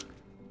 There you go.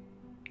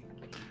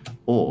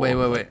 Or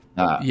wait.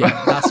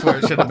 Yeah, that's where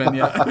it should have been.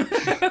 Yeah.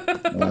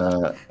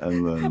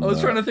 And then I was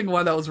trying to think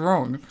why that was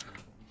wrong.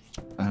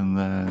 And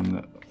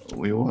then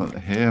we want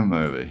him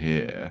over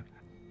here,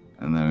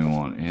 and then we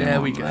want him.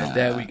 There we go.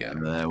 There we go.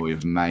 And there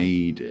we've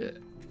made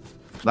it.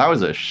 That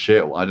was a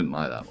shit one. I didn't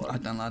like that one. I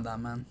don't like that,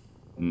 man.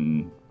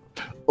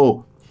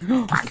 Oh.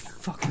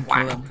 Fucking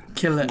kill him.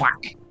 Kill it.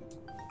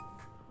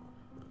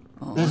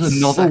 Oh, there's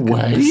another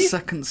way?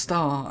 Second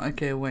star.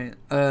 Okay, wait.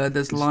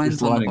 There's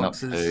lines on the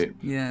boxes.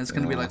 Yeah, it's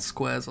going to be like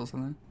squares or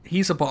something.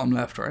 He's a bottom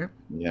left, right?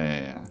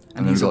 Yeah.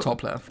 And he's a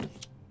top left.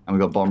 And we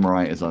got bottom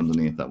right is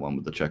underneath that one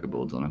with the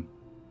checkerboards on him.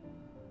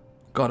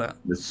 Got it.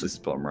 This is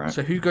bottom right.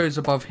 So who goes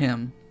above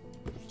him?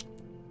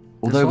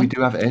 Although we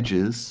do have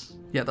edges.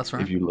 Yeah, that's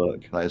right. If you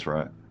look, that is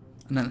right.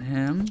 And then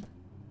him.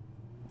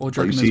 Or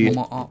do you reckon there's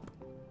one more up?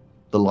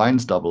 The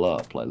lines double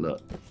up, like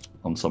look,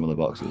 on some of the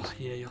boxes. Oh,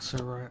 yeah, you're so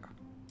right.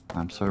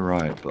 I'm so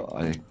right, but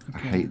I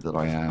hate that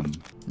I am.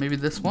 Maybe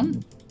this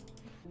one?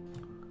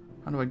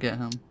 How do I get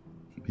him?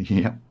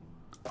 Yeah.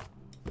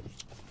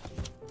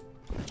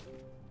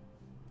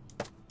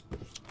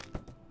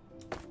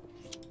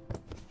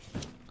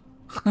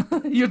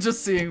 You're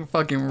just seeing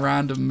fucking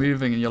random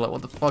moving and you're like,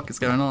 what the fuck is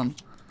going on?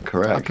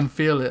 Correct. I can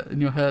feel it in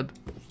your head.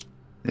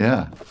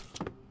 Yeah.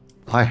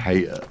 I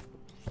hate it.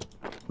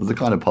 It's the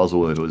kind of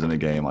puzzle if it was in a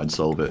game, I'd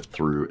solve it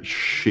through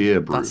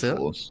sheer brute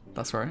force.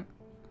 That's right.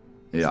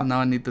 Yeah. So now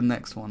I need the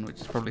next one,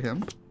 which is probably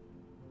him.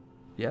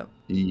 Yep.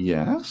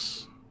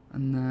 Yes.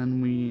 And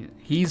then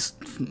he's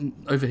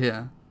over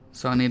here.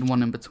 So I need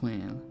one in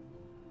between,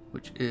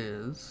 which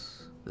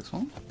is this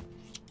one.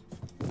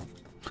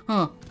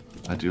 Huh.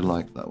 I do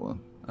like that one.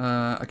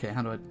 Okay,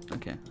 how do I...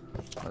 Okay,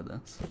 like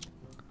this.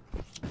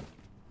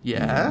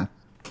 Yeah.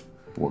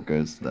 What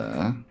goes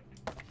there?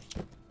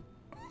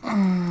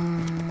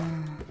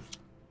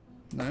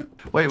 No.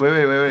 Wait.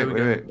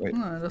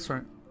 No, that's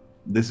right.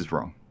 This is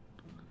wrong.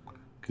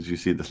 Because you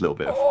see this little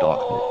bit of dark.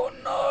 Oh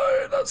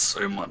no, that's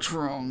so much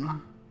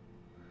wrong.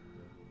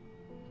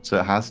 So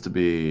it has to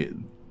be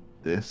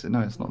this.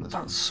 No, it's not this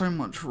one. That's so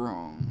much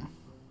wrong.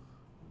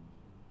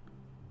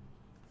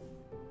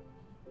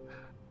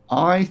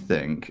 I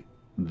think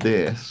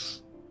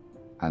this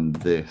and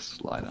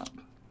this line up.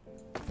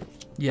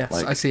 Yes,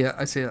 like, I see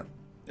it.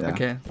 Yeah.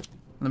 Okay,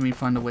 let me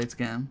find a way to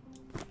get him.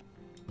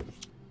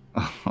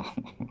 Oh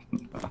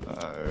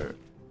no.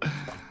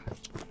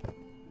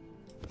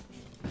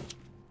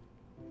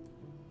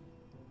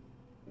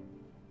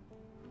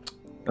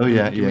 Oh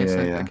yeah.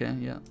 Okay,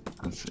 yeah.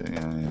 I see,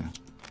 yeah.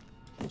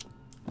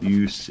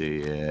 You see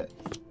it.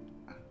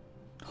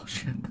 Oh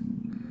shit.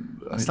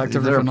 I stacked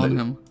everything on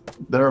him.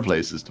 There are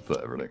places to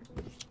put everything.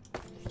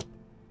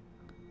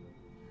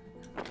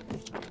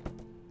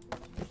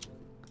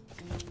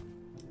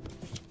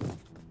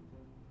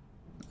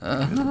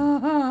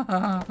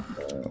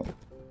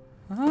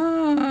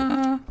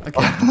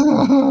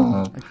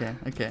 Okay.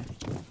 Okay.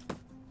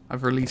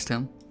 I've released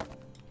him.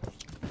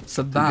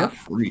 So Did that. you get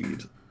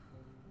freed?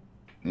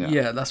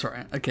 Yeah, that's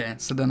right. Okay,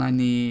 so then I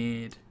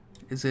need.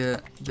 Is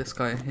it this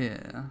guy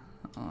here?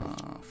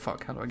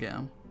 Fuck. How do I get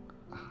him?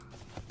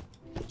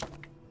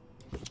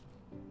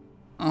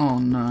 Oh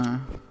no.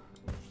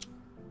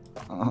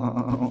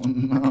 Oh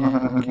no.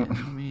 Okay.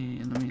 Let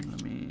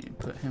me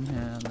put him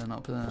here, and then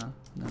up there,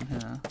 and then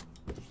here.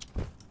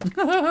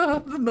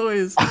 The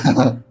noise.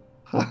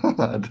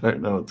 I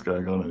don't know what's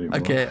going on anymore.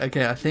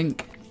 Okay. I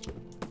think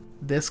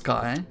this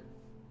guy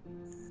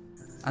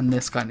and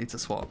this guy need to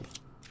swap.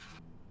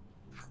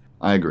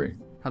 I agree.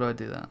 How do I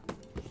do that?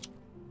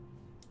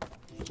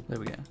 There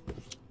we go.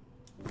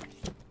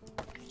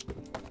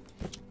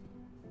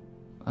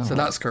 Oh. So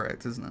that's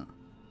correct, isn't it?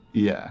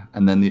 Yeah,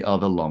 and then the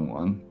other long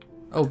one.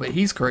 Oh, but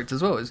he's correct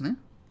as well, isn't he?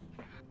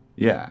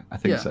 Yeah, I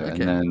think Yeah, so.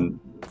 okay. And then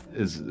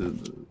is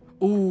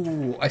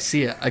Ooh, I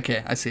see it.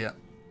 Okay, I see it.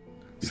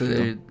 So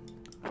feel?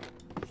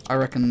 I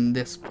reckon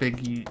this big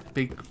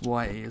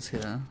whitey is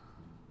here.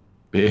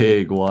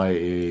 Big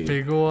Whitey.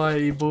 Big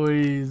whitey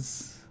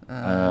boys.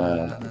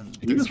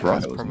 He was right,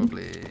 wasn't he?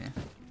 Probably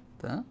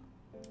there.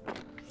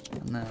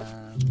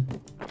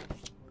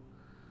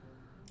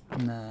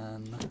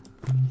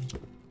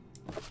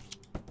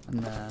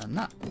 And then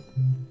that.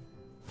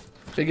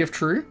 Big if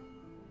true.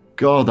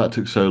 God, that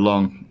took so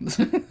long.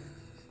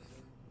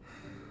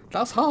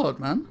 That's hard,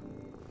 man.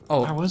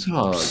 Oh, That was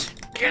hard.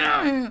 get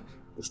out of here.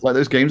 It's like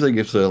those games they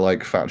give to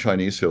like fat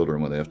Chinese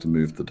children where they have to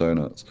move the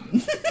donuts.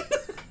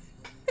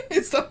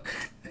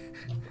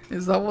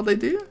 Is that what they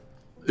do?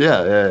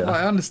 Yeah. Well,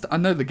 I understand. I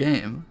know the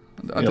game.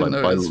 I Yeah, don't like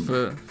know by it's l-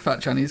 for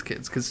fat Chinese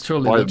kids because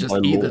surely by- they just by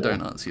eat the law.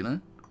 donuts, you know?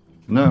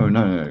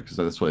 No, because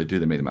that's what they do.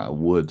 They made them out of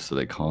wood, so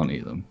they can't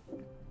eat them.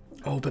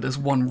 Oh, but there's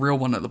one real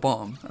one at the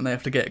bottom, and they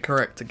have to get it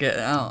correct to get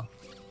it out.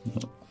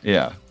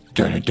 Yeah.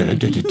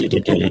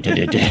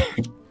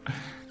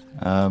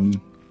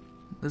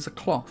 There's a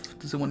cloth.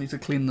 Does it want you to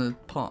clean the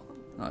pot?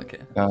 Oh, okay.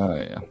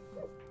 Yeah.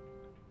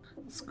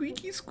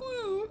 Squeaky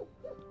squoo.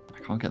 I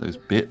can't get those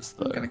bits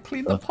though. I'm gonna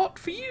clean the pot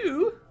for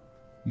you.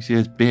 You see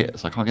those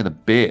bits? I can't get the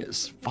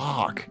bits.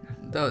 Fuck.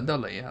 They'll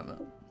let you have it.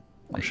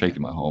 I'm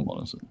shaking my home,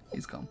 honestly.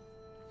 He's gone.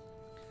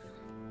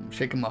 I'm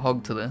shaking my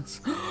hog to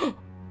this.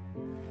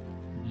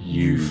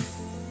 You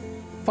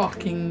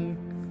Fucking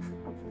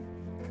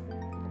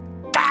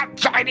fat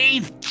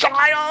Chinese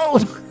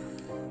child!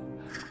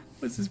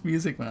 what's this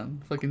music,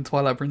 man? Fucking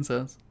Twilight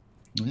Princess.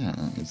 Yeah,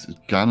 it's a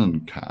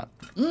Ganon cat.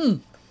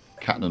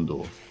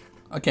 Katnendorf.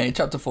 Okay,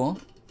 chapter 4.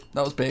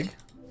 That was big.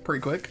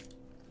 Pretty quick.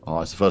 Oh,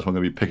 it's the first one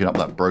going to be picking up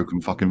that broken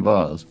fucking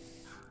vase.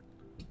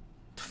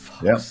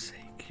 Fuck's Yep.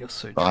 sake, you're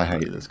so I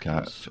drunk. hate this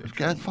cat.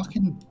 Get a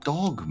fucking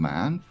dog,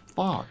 man.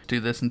 Fuck. Do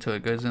this until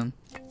it goes in.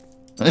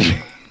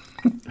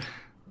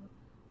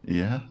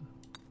 Yeah.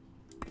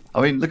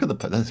 I mean, look at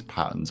there's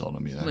patterns on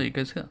him, you know. Look, it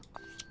goes here.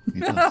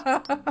 He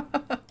does.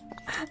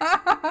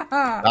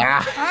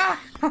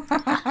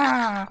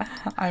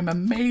 I'm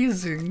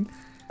amazing.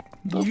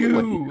 Doesn't You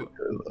let you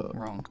go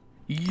there. wrong.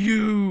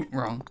 You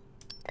wrong.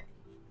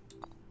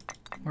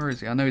 Where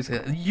is he? I know he's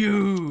here.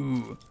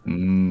 You.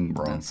 Wrong.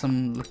 That's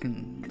some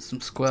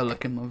square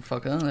looking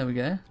motherfucker. There we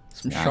go.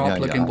 Some Yeah, sharp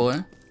looking yeah. boy.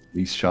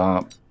 He's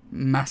sharp.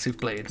 Massive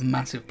blade.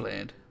 Massive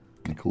blade.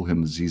 They call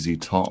him ZZ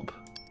Top.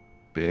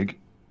 Big.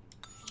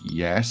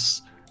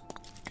 Yes.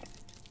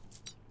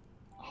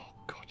 Oh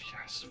god,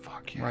 yes.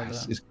 Fuck yes. Right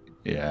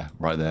there. Yeah,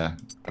 right there.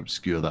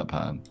 Obscure that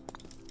pattern.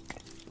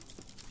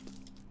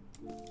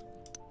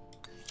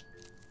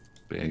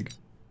 Big.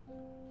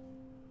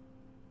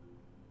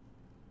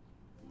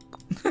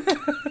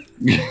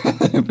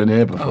 Been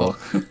here before.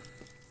 Oh.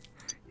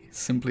 He's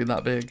simply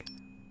that big.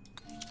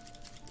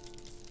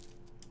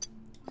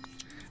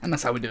 And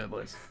that's how we do it,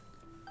 boys.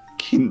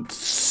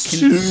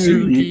 Kintsugi.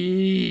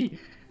 Kintsugi.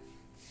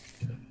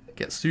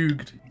 Get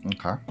suged.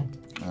 Okay.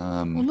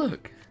 Oh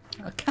look,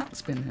 a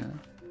cat's been here.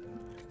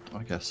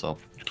 I guess I'll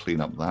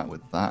clean up that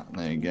with that.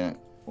 There you go.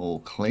 All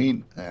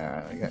clean.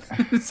 There you go.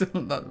 It's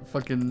that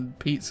fucking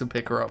pizza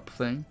picker up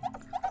thing.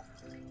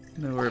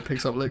 You know where it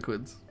picks up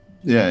liquids.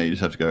 Yeah, you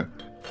just have to go.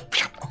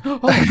 Oh,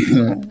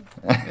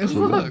 it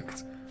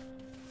worked.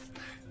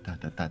 Da,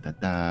 da, da, da,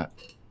 da.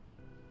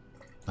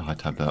 Oh, I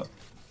tabbed out.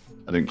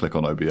 I didn't click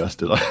on OBS,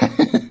 did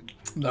I?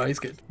 No, he's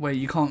good. Wait,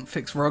 you can't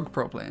fix rug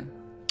properly.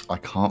 I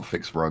can't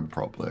fix rug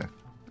properly.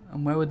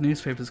 And where would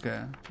newspapers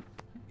go?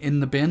 In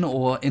the bin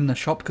or in the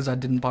shop because I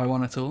didn't buy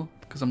one at all?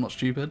 Because I'm not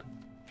stupid.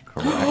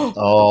 Correct.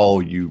 Oh,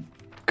 you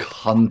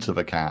cunt of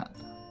a cat. I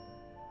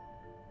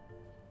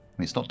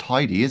mean, it's not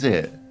tidy, is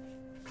it?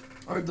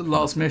 Oh, the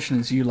last mission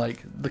is you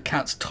like the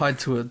cat's tied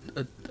to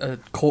a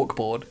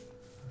corkboard,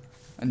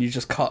 and you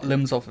just cut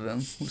limbs off of him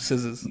with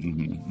scissors,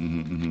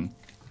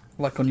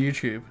 like on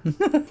YouTube.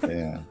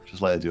 Yeah,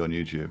 just like they do on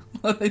YouTube.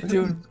 Like they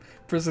do in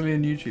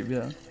Brazilian YouTube,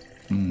 yeah.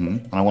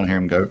 And I want to hear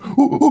him go.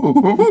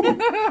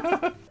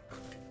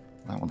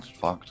 That one's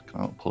fucked.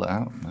 Can't pull it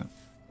out. No.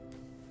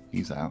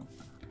 He's out.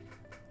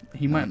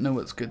 He might know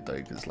what's good though,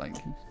 because like,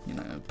 you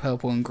know,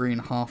 purple and green,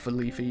 half a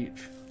leaf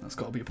each. That's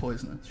got to be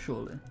poisonous,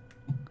 surely.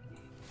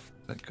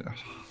 I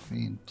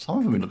mean, some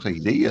of them it looks like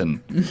he's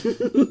eating. I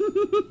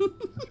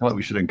feel like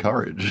we should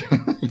encourage.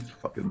 He's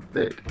fucking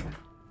thick.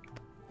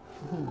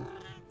 Ooh.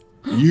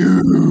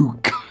 You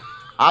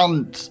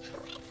cunt!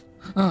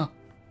 Oh.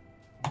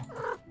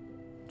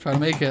 Try to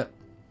make it.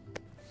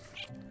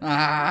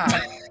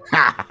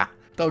 Ah!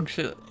 Dog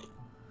shit.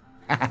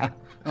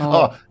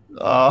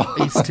 Oh,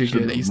 he's too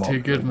good. He's too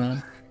good,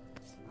 man.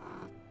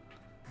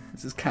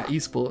 This is cat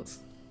esports.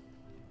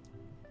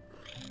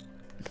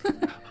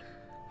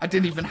 I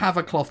didn't even have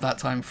a cloth that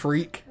time,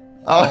 freak.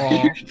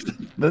 Oh,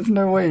 there's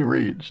no way he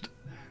reached.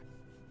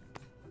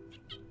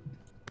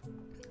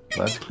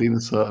 Let's clean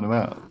a certain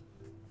amount.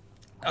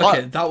 Okay,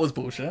 what? That was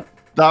bullshit.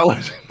 That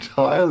was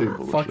entirely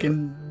bullshit.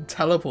 Fucking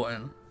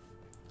teleporting.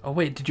 Oh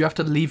wait, did you have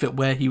to leave it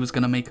where he was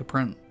gonna make a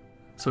print,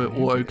 so it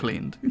auto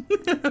cleaned?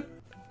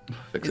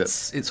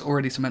 It's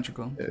already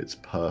symmetrical. It's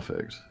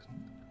perfect.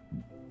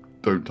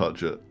 Don't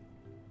touch it.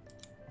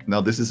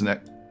 Now this is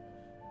an.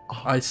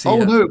 I see.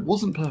 Oh it. no, it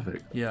wasn't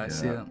perfect. Yeah, I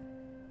see it.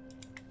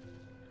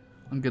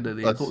 I'm good at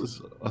these. I thought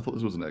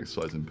this was an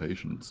exercise in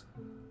patience.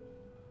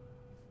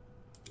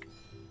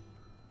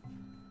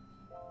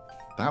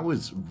 That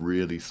was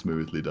really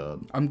smoothly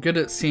done. I'm good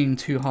at seeing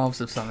two halves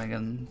of something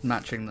and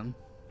matching them.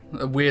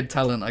 A weird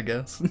talent, I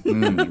guess.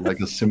 Like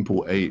a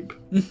simple ape.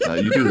 You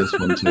do this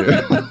one too.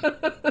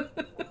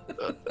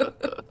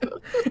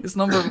 It's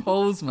number of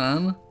holes,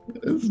 man.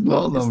 It's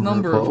not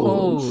number of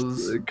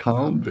holes. It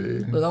can't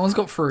be. But that one's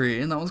got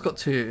 3 and that one's got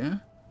 2.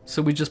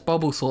 So we just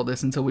bubble sort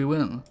this until we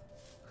win.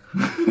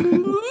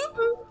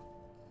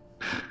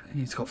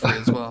 He's got 3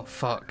 as well.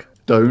 Fuck.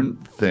 Don't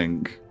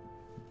think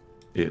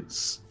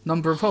it's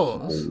number of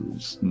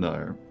holes.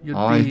 No,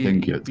 I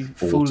think it's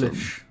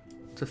foolish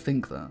to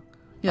think that.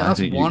 Yeah,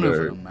 that's one of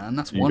them, man.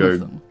 That's one of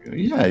them.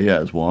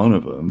 Yeah, it's one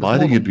of them. But I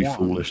think it'd be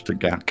foolish to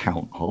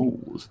count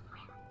holes.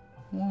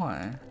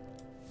 Why?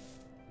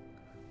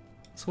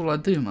 That's all I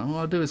do, man. All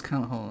I do is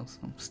count holes.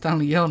 I'm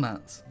Stanley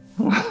Yelnats.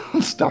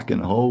 Stacking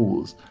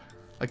holes.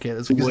 Okay,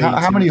 there's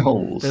how many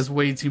holes? There's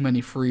way too many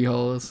free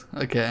holes.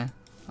 Okay,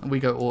 we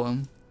go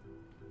autumn.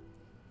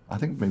 I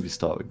think maybe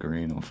start with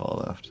green on far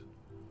left.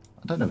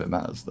 I don't know if it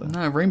matters though.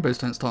 No, rainbows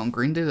don't start on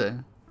green, do they?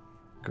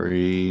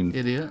 Green.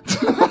 Idiot.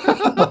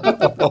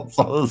 That's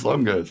how the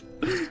song goes.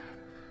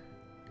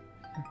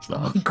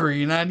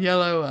 Green and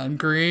yellow and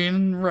green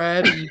and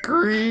red and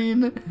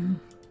green.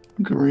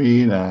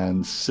 Green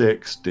and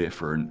 6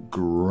 different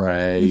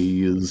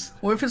greys.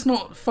 Well, if it's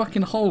not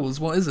fucking holes,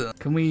 what is it?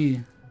 Can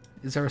we...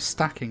 Is there a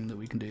stacking that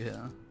we can do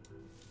here?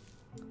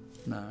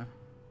 No.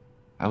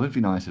 That would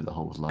be nice if the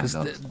holes lined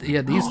up.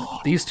 Yeah,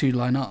 these two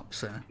line up,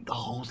 so... The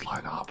holes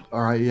line up.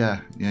 Alright, yeah.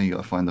 Yeah, you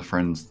gotta find the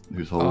friends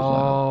whose holes line up.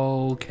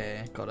 Oh,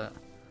 okay. Got it.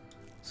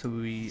 So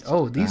we...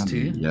 Oh, these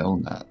two...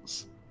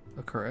 Yelnats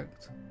are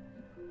correct.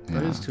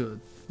 Yeah. Those two are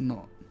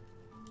not.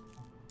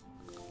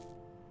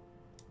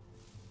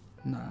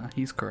 Nah,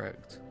 he's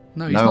correct.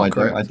 No, he's not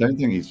correct. I don't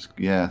think he's...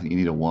 Yeah, I think you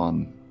need a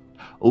 1.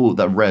 Oh,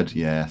 that red,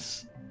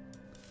 yes.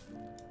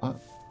 What?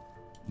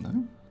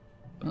 No?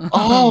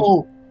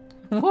 Oh!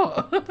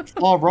 What?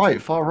 Far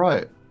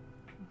right.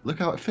 Look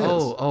how it fits.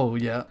 Oh,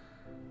 yeah.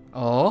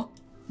 Oh?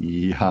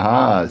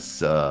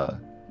 Yes.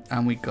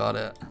 And we got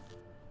it.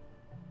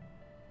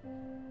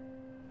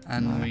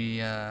 And we,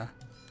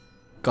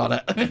 got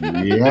it.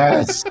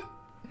 Yes.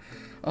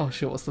 Oh,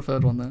 shit, what's the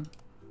third one then?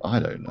 I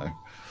don't know.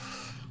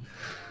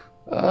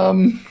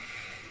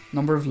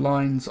 Number of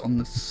lines on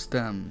the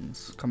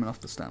stems, coming off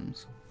the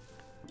stems.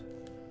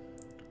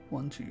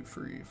 1, 2,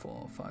 3,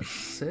 4, 5,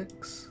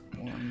 6.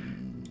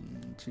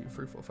 1, 2,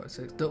 3, 4, 5,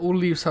 6. Do all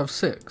leaves have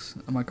 6?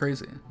 Am I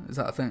crazy? Is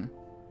that a thing?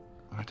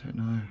 I don't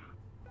know.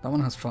 That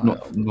one has 5.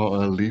 Not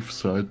a leaf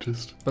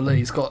scientist. But look,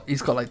 he's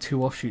got like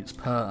 2 offshoots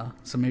per,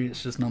 so maybe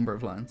it's just number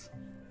of lines.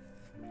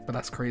 But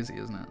that's crazy,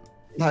 isn't it?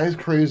 That is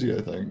crazy,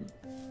 I think.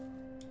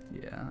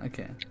 Yeah,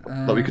 okay.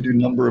 But we could do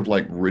number of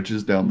like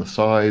ridges down the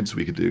sides.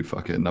 We could do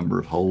fucking number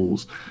of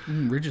holes.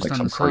 Ridges like down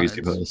some the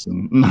crazy sides.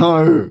 person.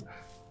 No.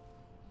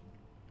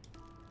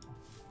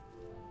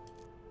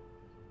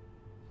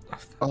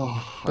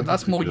 Oh, but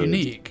that's more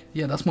unique.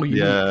 Yeah, that's more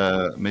unique.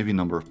 Yeah, maybe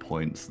number of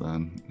points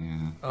then.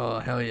 Yeah. Oh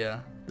hell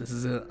yeah, this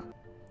is it.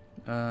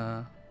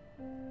 There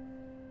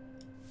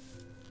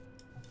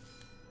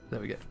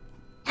we go.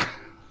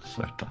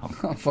 So dumb.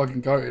 I'm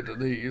fucking go to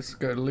leaves.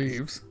 Go to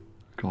leaves.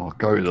 God,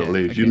 go to the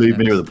leaves. You leave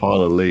me with a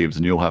pile of leaves,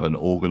 and you'll have an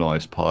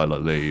organised pile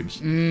of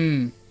leaves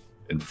in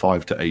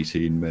 5 to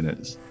 18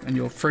 minutes. And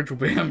your fridge will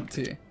be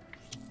empty.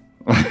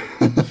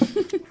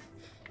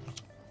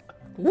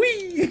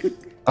 Whee!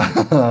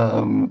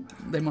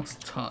 They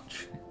must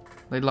touch.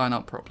 They line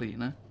up properly, you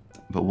know.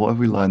 But what if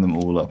we line them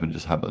all up and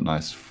just have a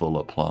nice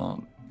fuller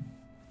plant?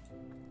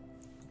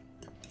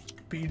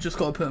 But you just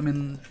got to put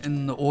them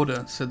in the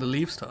order so the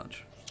leaves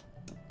touch.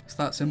 It's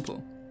that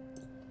simple.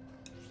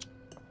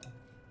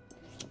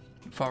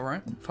 Far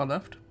right, far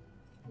left.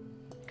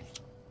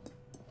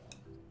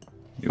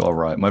 You are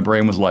right. My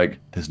brain was like,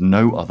 there's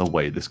no other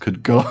way this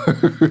could go.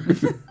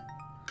 That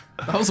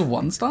was a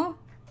 1-star?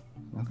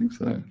 I think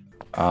so.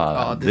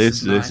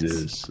 This This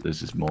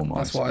is is more my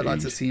That's what I like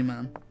to speed. see,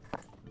 man.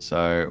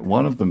 So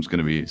one of them's going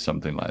to be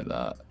something like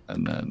that,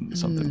 and then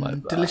something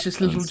like that. Delicious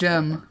little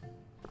gem.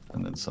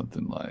 And then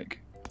something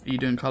like Are you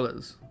doing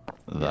colours?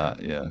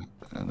 that, yeah.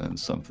 And then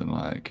something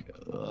like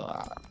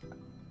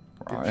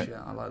Good right. shit,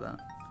 I like that.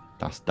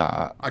 That's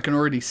that. I can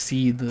already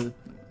see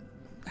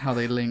how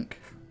they link.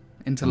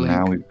 Interlink.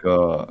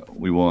 Now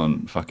we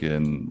want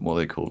fucking what are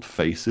they called,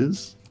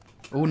 faces.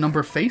 Oh, number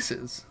of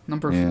faces.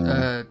 Number of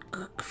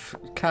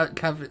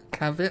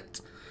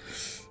cavit.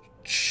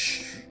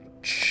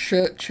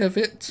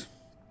 Chevit.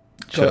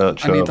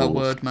 God, I need that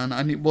word, man.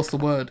 What's the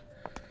word?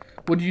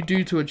 What do you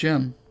do to a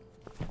gem?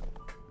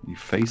 You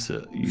face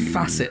it. You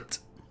Facet.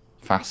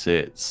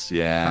 Facets,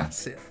 yeah.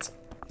 Facet.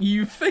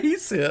 You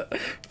face it.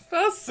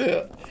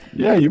 Facet.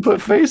 Yeah, you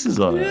put faces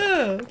on it.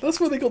 Yeah, that's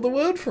where they got the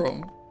word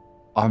from.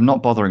 I'm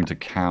not bothering to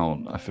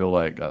count. I feel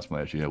like that's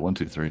my issue here. 1,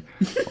 2, 3.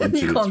 1, 2,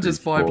 You can't 3,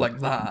 just vibe 4, like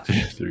that. 1,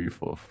 2, 3,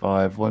 4,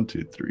 5. 1,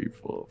 2, 3,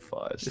 4,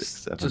 5, 6,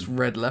 7. Just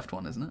red left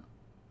one, isn't it?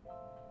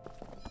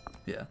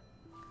 Yeah.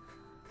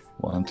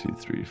 1, 2,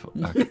 3, 4.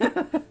 Okay.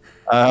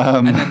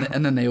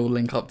 And then they all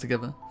link up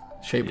together,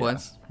 shape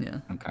wise. Yeah.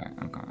 Okay.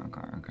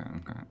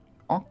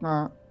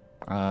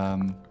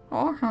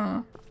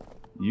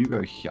 You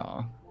go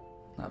here.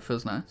 That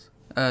feels nice.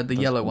 The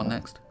yellow one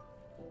next.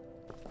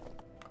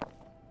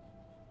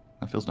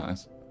 That feels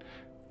nice.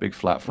 Big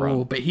flat front.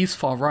 Oh, but he's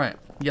far right.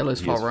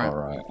 Yellow's far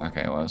right.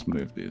 Okay, well, let's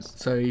move these.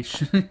 So you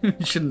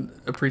shouldn't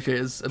appreciate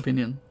his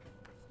opinion.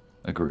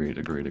 Agreed.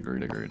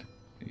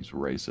 He's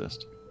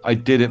racist. I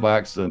did it by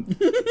accident.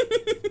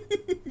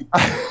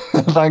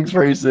 Thanks,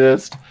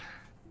 racist.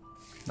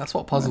 That's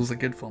what puzzles are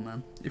good for,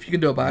 man. If you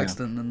can do it by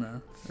accident,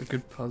 then a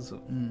good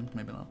puzzle.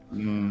 Maybe not.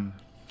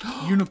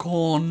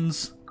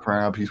 Unicorns.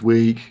 Crab, he's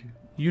weak.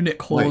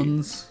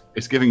 Unicorns. Wait,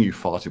 it's giving you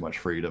far too much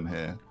freedom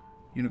here.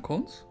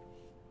 Unicorns?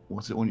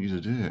 What's it want you to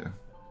do?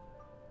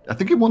 I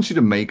think it wants you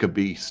to make a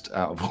beast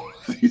out of all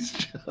of these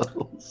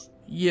shells.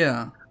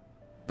 Yeah.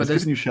 But It's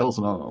giving you shells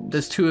and arms.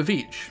 There's 2 of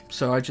each,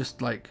 so I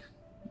just like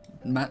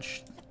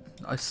match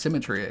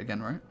symmetry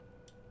again, right?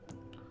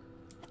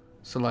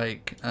 So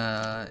like,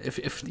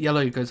 if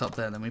yellow goes up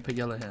there, then we put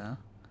yellow here.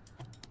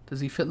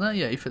 Does he fit there?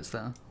 Yeah, he fits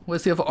there.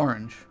 Where's the other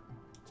orange?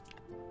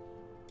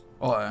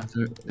 Oh,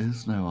 there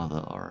is no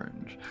other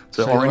orange.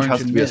 So orange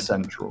has to be a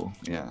central.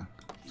 Yeah.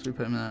 So we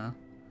put him there.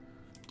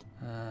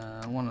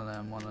 One of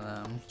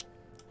them.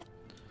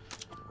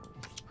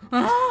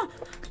 Ah!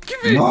 Give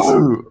it!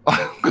 No!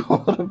 Oh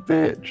god, a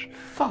bitch.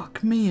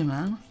 Fuck me,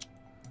 man.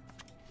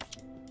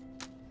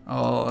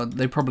 Oh,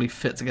 they probably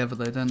fit together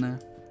though, don't they?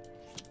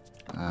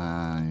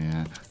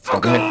 Yeah.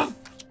 Fuck off!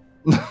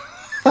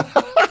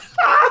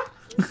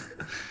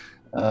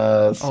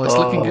 It's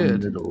looking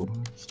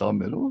good. Star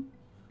middle?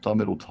 Star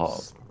middle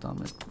top.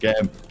 Damn it. Get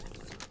him.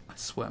 I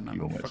swear, man.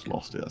 You almost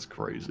lost it, that's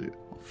crazy.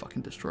 I'll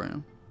fucking destroy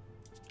him.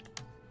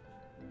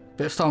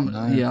 Bit of star...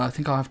 Yeah, I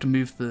think I'll have to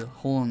move the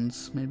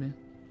horns, maybe.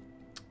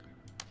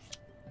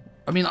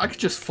 I mean, I could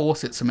just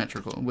force it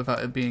symmetrical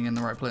without it being in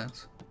the right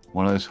place.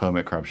 One of those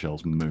hermit crab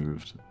shells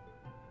moved.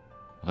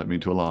 I don't mean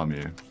to alarm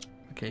you.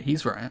 Okay,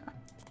 he's right.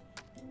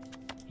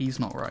 He's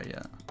not right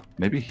yet.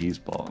 Maybe he's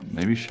bottom.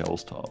 Maybe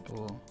shell's top.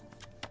 Oh.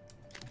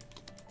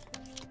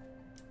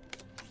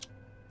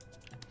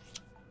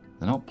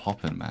 They're not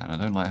popping, man. I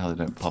don't like how they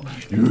don't pop.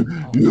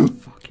 I'll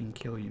fucking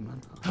kill you,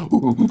 man.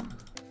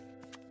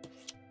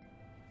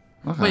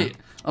 Okay. Wait.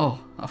 Oh,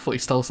 I thought he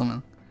stole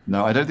something.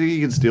 No, I don't think he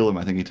can steal them.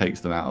 I think he takes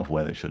them out of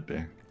where they should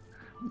be.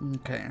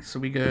 Okay, so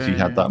we go... Because he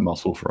had that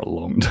muscle for a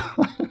long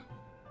time.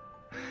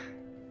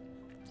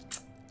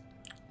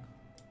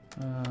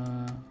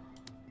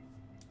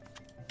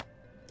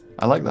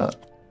 I like that.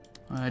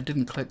 I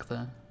didn't click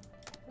there.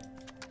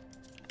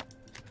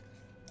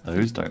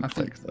 Those don't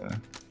click, though.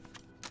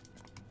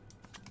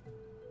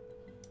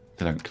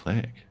 They don't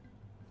click.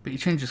 But you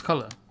changed his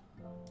colour.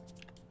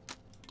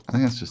 I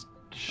think that's just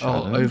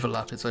shadow. Oh,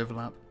 overlap. It's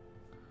overlap.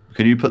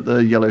 Can you put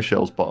the yellow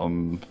shells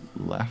bottom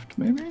left,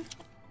 maybe?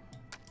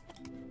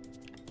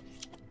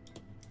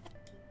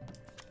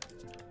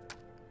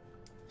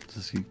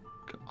 Does he...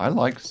 I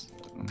like...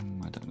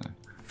 I don't know.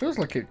 Feels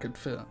like it could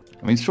fit.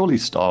 I mean, surely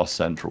star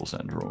central,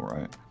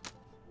 right?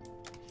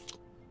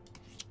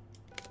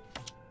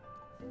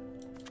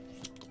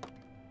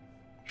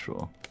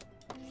 Sure.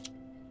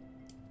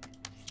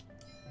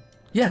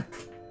 Yeah.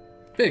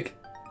 Big.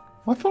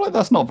 I feel like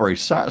that's not very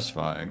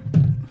satisfying.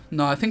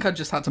 No, I think I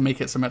just had to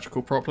make it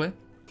symmetrical properly.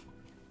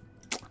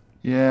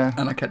 Yeah.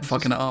 And I kept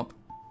fucking it up.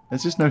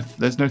 There's no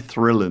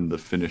thrill in the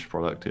finished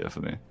product here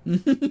for me.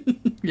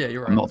 Yeah,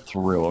 you're right. I'm not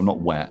thrilled. I'm not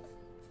wet.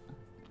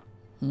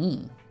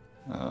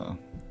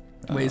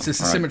 Wait, is this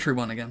a symmetry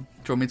one again?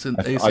 Do you want me to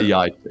ace it?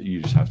 Yeah,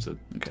 you just have to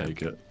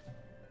take it.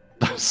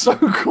 That's so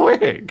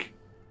quick!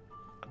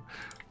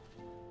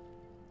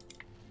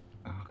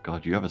 Oh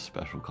god, you have a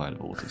special kind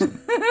of autism.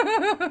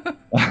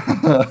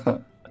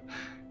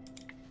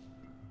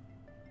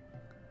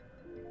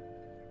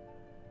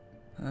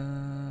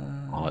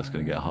 Oh, it's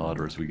gonna get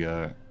harder as we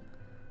go.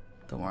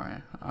 Don't worry,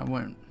 I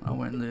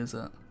won't lose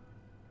it.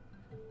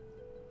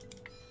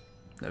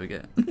 There we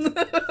go.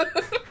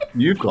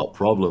 You've got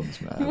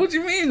problems, man. What do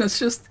you mean? It's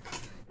just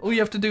all you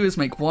have to do is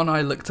make one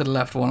eye look to the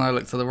left, one eye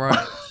look to the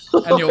right,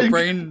 and your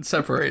brain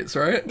separates,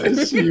 right? I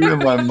see you in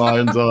my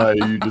mind's eye.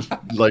 You just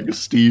like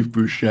Steve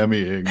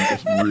Buscemiing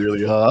just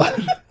really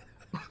hard.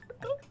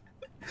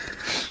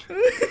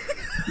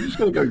 You're just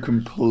gonna go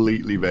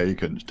completely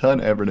vacant.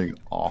 Turn everything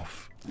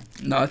off.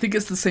 No, I think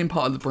it's the same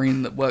part of the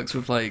brain that works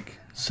with like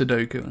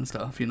Sudoku and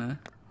stuff. You know,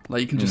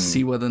 like you can just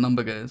see where the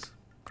number goes.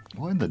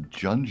 What in the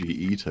Junji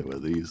Ito are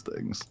these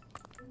things?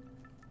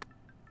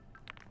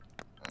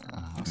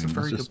 That's a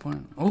very good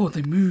point. Oh,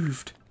 they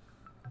moved.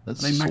 Are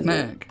they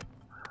magnetic?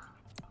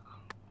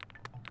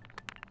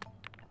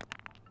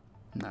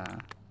 Nah.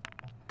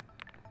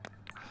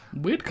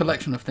 Weird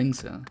collection of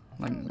things here.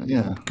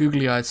 Like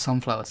googly eyes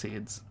sunflower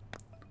seeds,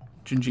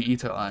 Junji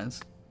Ito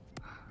eyes,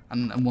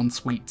 and one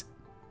sweet.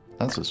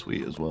 That's a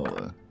sweet as well,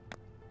 though.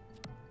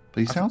 But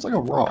he sounds like a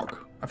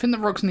rock. I think the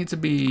rocks need to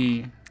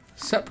be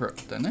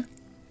separate, don't they?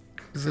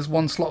 Because there's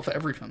one slot for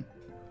everything.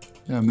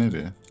 Yeah,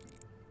 maybe.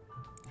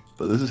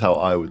 But this is how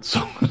I would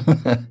solve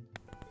it.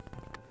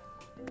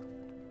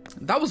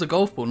 That was a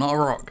golf ball, not a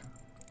rock.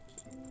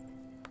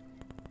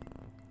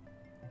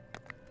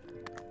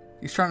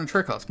 He's trying to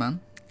trick us,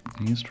 man.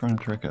 He's trying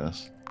to trick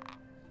us.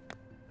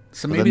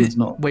 So But maybe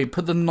not... wait,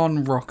 put the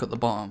non-rock at the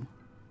bottom.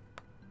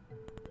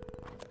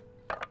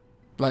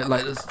 Like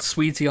the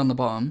sweetie on the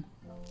bottom.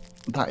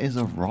 That is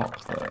a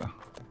rock, though.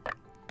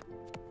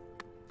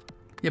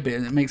 Yeah, but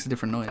it makes a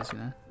different noise, you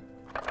know.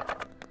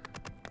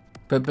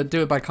 But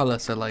do it by color,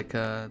 so like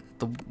the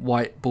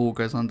white ball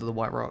goes under the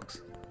white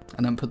rocks,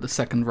 and then put the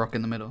second rock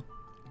in the middle.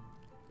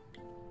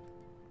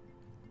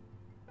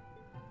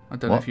 I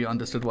don't know if you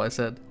understood what I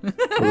said.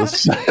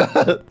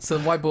 So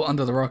the white ball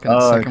under the rock and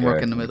the second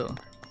rock in the middle.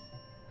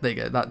 There you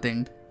go, that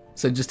dinged.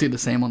 So just do the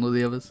same on all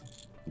the others.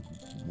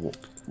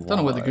 Don't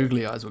know where the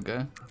googly eyes would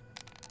go.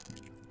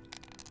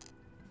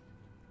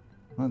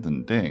 That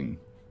didn't ding.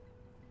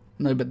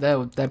 No, but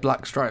they're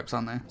black stripes,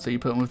 aren't they? So you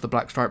put them with the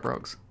black stripe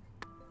rocks.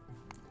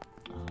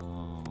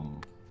 Oh.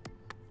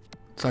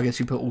 So I guess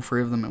you put all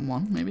three of them in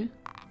one, maybe?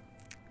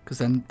 Because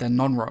then they're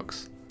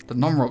non-rocks. The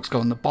non-rocks go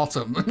on the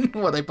bottom,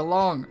 where they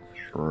belong.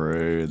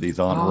 True. These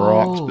aren't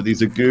rocks, but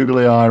these are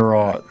googly eye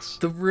rocks.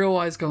 The real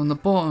eyes go on the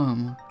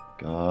bottom.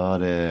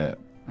 Got it.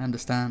 I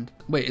understand.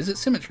 Wait, is it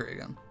symmetry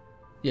again?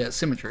 Yeah, it's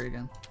symmetry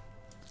again.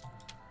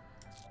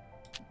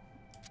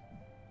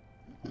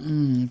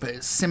 But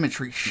it's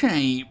symmetry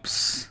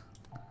shapes.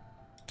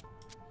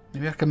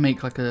 Maybe I can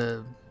make like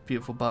a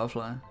beautiful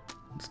butterfly.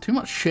 There's too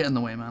much shit in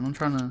the way, man. I'm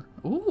trying to...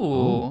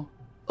 Ooh.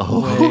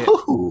 Wait.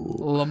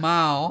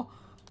 Lamau.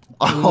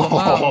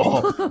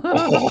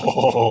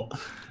 Oh.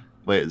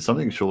 Wait,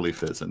 something surely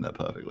fits in there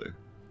perfectly.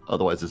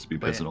 Otherwise, this would be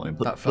piss annoying.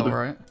 That felt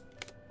right.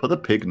 Put the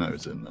pig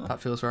nose in there.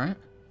 That feels right.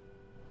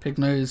 Pig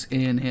nose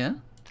in here.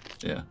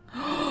 Yeah.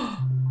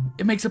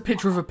 It makes a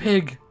picture of a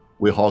pig.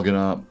 We're hogging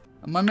up.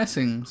 Am I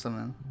missing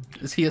something?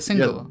 Is he a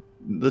single?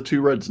 Yeah, the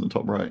two reds in the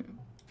top right.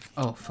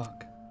 Oh,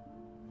 fuck.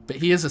 But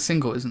he is a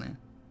single, isn't he?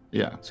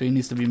 Yeah. So he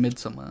needs to be mid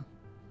somewhere.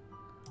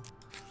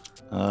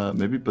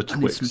 Maybe betwixt. I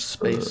need some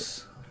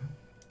space.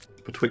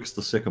 Betwixt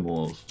the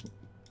sycamores.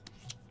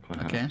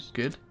 Perhaps. Okay,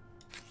 good.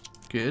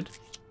 Good.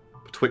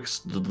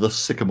 Betwixt the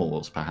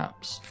sycamores,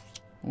 perhaps.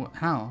 What?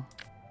 How?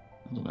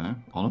 I don't know.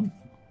 On them?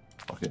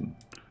 Fucking.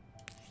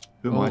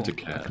 Who am I to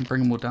care? I can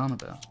bring them all down a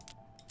bit.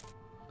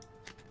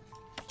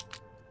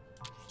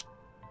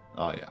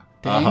 Oh, yeah.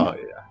 Ding? Oh,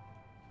 yeah.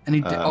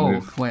 Any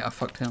wait, I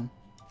fucked him.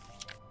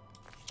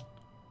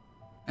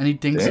 Any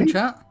dings in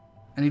chat?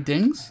 Any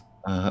dings?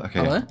 Okay.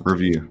 Hello?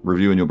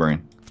 Review in your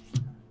brain.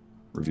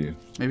 Review.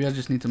 Maybe I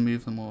just need to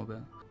move them all a bit.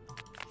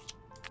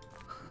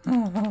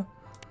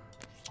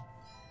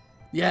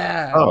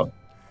 Yeah! Oh.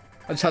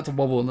 I just had to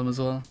wobble them as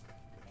well.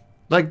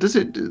 Like, does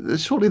it...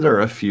 Surely there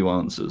are a few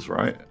answers,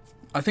 right?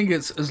 I think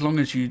it's as long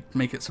as you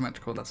make it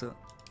symmetrical, that's it.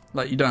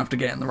 Like, you don't have to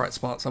get in the right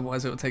spots,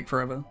 otherwise it would take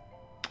forever.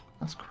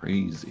 That's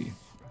crazy.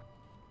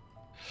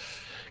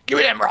 Give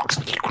me them rocks!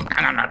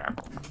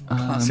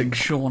 Classic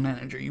Sean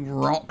energy.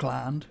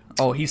 Rockland.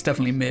 Oh, he's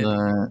definitely mid.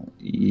 Yeah.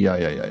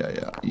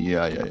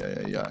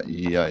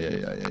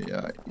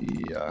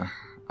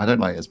 I don't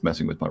like us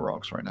messing with my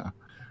rocks right now.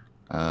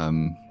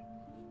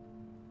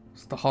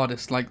 It's the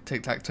hardest, like,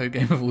 tic-tac-toe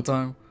game of all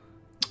time.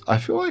 I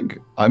feel like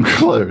I'm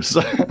close.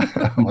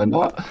 Am I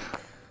not?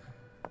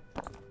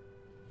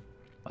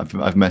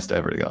 I've messed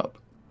everything up.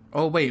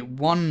 Oh wait,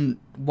 one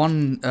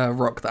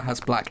rock that has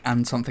black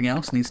and something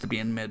else needs to be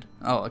in mid.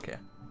 Oh, okay.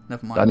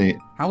 Never mind. Danny.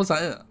 How was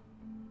that it?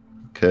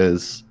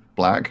 Because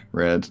black,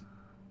 red,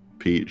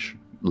 peach,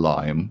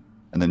 lime,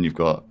 and then you've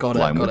got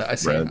lime with I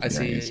see. red. I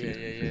see.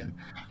 Yeah.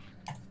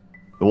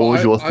 But what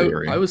was your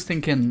theory? I was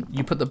thinking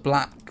you put the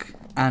black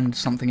and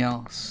something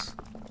else.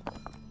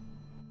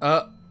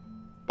 I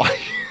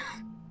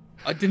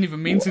didn't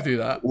even mean to do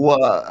that.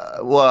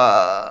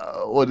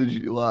 What did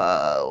you...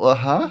 What,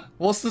 huh?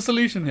 What's the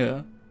solution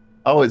here?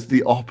 Oh, it's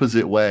the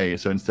opposite way.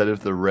 So instead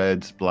of the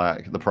red,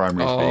 black, the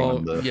primaries being Oh,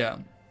 on the, yeah.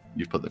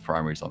 you've put the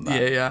primaries on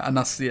that. Yeah, yeah, and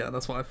that's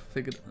what I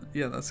figured.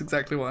 Yeah, that's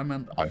exactly what I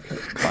meant. Okay,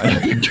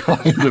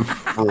 kind of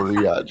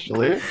free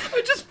actually.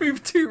 I just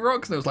moved 2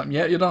 rocks and it was like,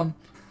 yeah, you're done.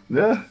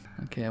 Yeah.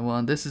 Okay,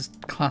 well, this is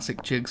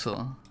classic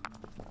jigsaw.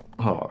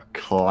 Oh,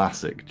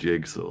 classic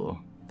jigsaw.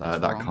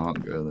 That wrong.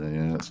 can't go there.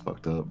 Yeah, it's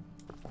fucked up.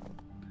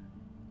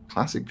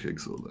 Classic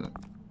jigsaw there.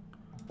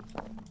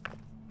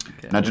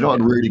 Okay, Now, do you know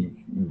what would really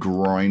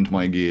grind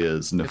my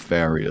gears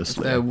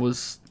nefariously?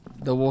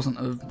 there wasn't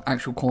an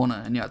actual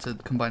corner and you had to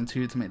combine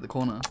 2 to make the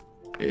corner.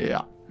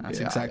 Yeah. That's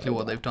yeah, exactly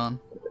what they've done.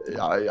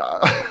 Yeah,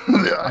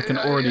 I can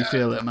already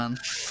feel it, man.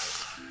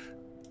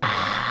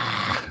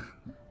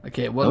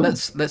 Okay, well,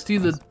 let's do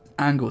the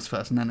angles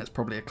first, and then it's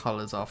probably a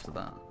colours after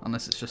that,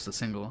 unless it's just a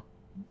single.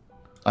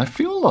 I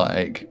feel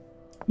like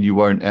you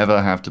won't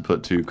ever have to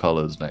put 2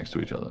 colors next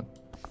to each other.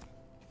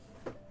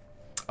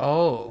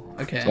 Oh,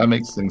 okay. So that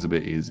makes things a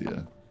bit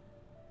easier.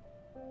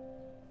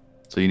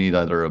 So you need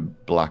either a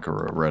black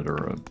or a red or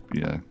a,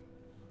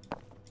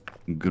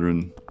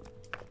 green.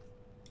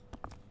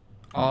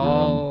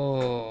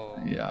 Oh.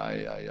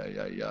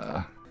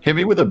 Yeah. Hit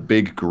me with a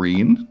big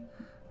green.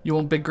 You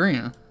want big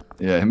green?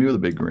 Yeah, hit me with a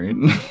big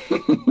green.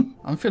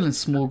 I'm feeling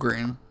small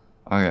green.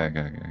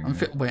 Okay.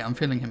 Wait, I'm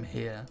feeling him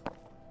here.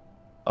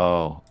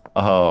 Oh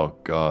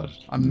god.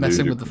 I'm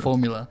messing with the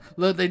formula.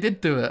 Look, they did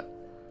do it.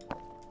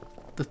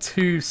 The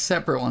 2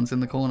 separate ones in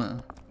the corner.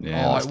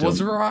 Yeah, oh, it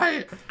was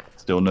right.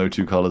 Still no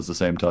 2 colors the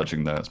same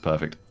touching though. It's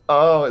perfect.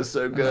 Oh, it's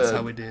so good. That's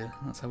how we do.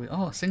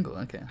 Oh, a single.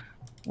 Okay.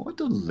 What a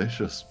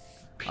delicious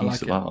piece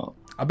like of it. art.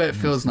 I bet it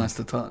feels nice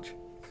to touch.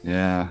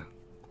 Yeah,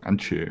 and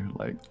chew,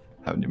 like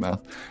have in your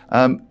mouth.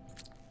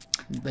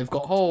 They've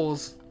got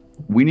holes.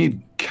 We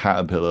need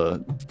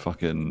caterpillar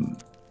fucking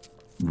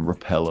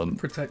repellent.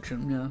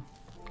 Protection, yeah.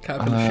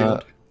 Caterpillar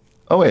shield.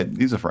 Oh wait,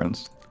 these are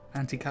friends.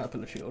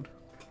 Anti-caterpillar shield.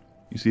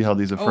 You see how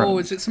these are friends? Oh,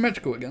 is it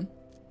symmetrical again?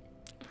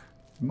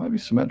 It might be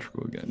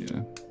symmetrical again,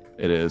 yeah.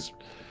 It is.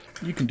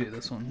 You can do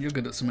this one. You're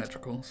good at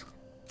symmetricals.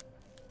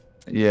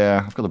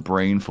 Yeah, I've got a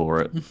brain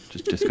for it.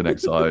 Just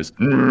disconnect eyes.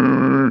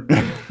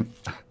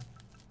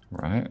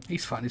 Right.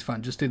 He's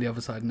fine. Just do the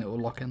other side and it will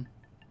lock in.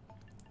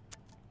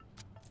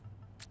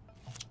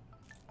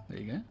 There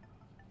you go.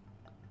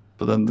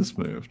 But then this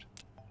moved.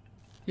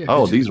 Yeah,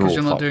 oh, these are all because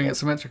you're not fucked doing up. it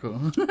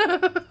symmetrical.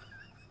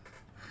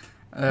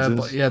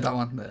 But yeah, that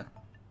one there.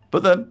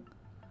 But then...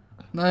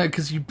 No,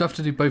 because you have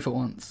to do both at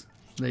once.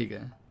 There you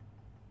go.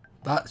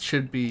 That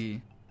should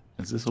be...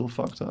 Is this all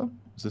fucked up?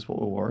 Is this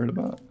what we're worried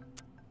about?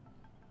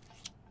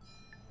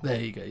 There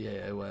you go,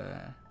 yeah,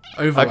 where...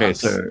 Overlaps. Okay,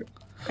 so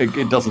it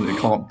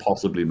can't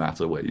possibly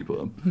matter where you put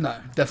them. No,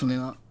 definitely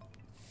not.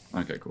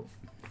 Okay, cool.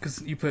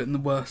 Because you put it in the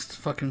worst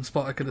fucking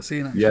spot I could have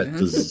seen, actually. Yeah,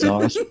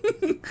 disaster.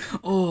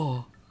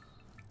 Oh.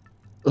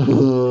 Wait,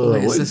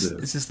 Wait, is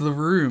this the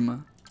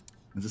room?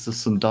 Is this a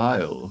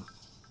sundial?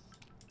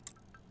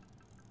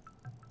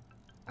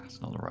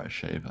 That's not the right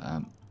shape,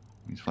 Ant.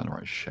 We need to find the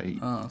right shape.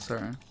 Oh,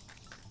 sorry.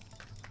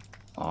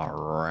 I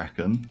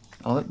reckon.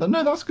 Oh,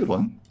 no, that's a good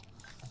one.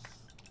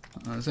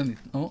 Oh, there's only...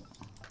 Oh.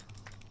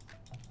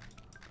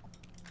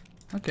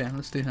 Okay,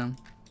 let's do him.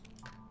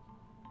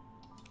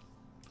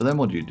 But then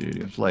what do?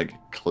 You have to, like,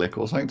 click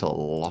or something to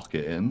lock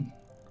it in?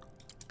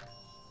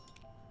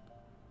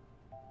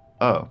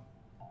 Oh.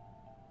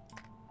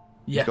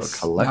 Yes,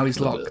 collect now he's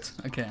of it. locked.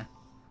 Okay.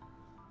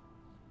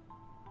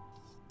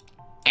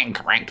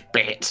 Incorrect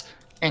bit.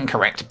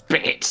 Incorrect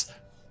bit.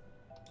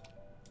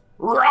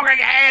 Wrong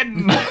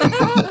again!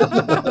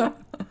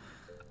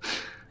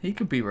 He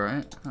could be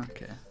right.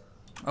 Okay.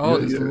 Oh,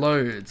 there's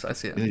loads. I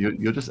see it. Yeah,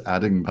 you're just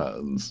adding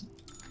patterns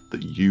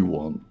that you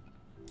want.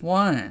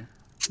 Why?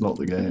 It's not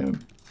the game.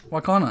 Why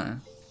can't I?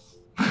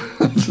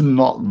 It's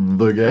not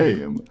the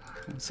game.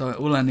 So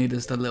all I need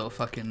is the little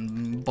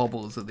fucking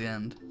bobbles at the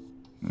end.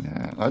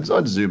 Yeah,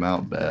 I'd zoom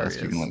out There best.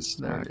 he You can, like, is.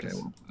 There he okay, is.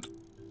 well.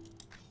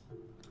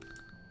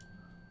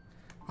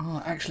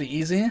 Oh, actually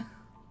easy?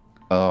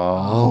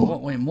 Oh.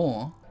 What? Wait,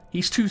 more?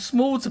 He's too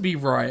small to be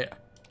right.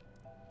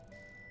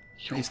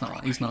 He's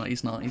not. He's not.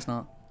 He's not. He's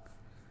not.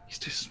 He's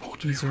too small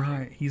to He's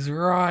right. He's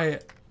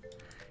right.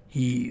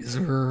 He's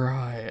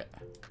right.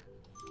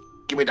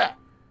 Give me that.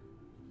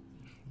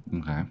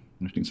 Okay.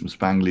 Just need some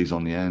spanglies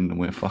on the end and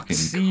we're fucking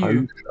See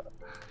you. kosher.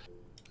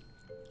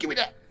 Give me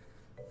that.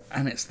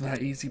 And it's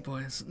that easy,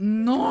 boys.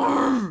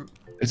 No!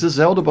 It's a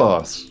Zelda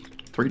boss.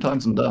 3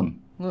 times and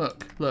done.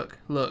 Look, look,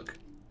 look.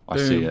 I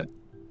see Boom. it.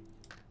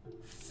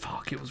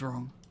 Fuck, it was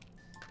wrong.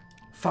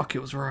 Fuck,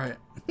 it was right.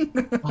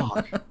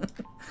 Fuck.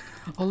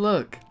 Oh,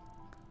 look.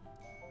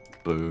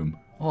 Boom.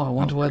 Oh, I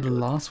wonder where the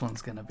last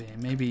one's gonna be.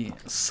 Maybe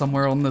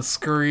somewhere on the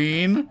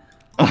screen?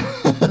 If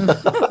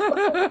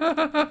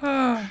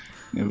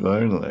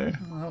only.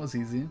 Oh, that was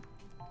easy.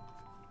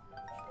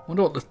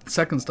 Wonder what the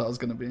second star is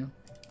gonna be.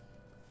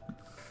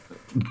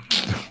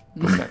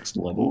 The next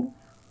level.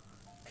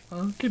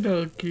 Okie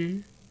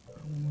dokie.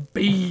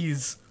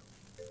 Bees.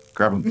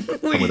 Grab them. Come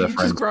with their You friends.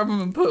 just grab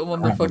them and put them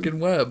on the Grab 'em. fucking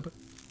web.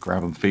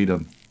 Grab them, feed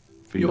them.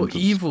 Feed You're them to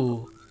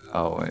evil.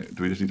 Oh wait,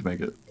 do we just need to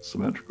make it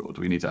symmetrical? Or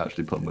do we need to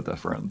actually put them with their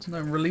friends?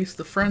 No, release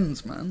the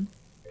friends, man.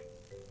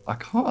 I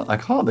can't. I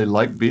can't. They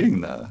like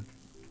being there.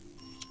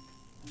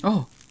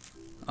 Oh.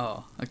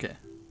 Oh, okay.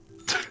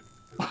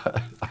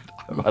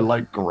 I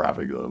like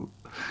grabbing them.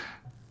 I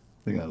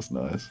think that's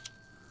nice.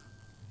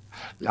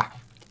 Yeah.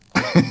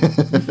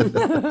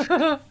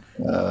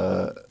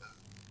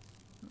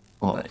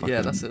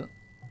 Yeah, that's it.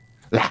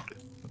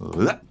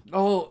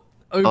 Oh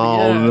Oh,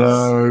 OBS.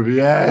 no,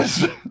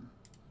 yes.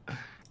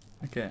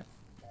 Okay.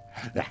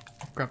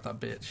 Grab that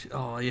bitch.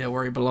 Oh, yeah,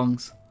 where he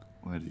belongs.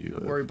 Where do you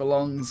live? Where he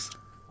belongs.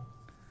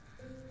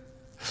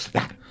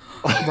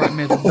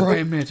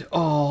 right mid.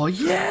 Oh,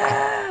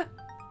 yeah.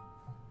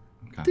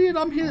 Okay. Dude,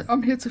 I'm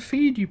here to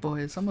feed you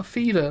boys. I'm a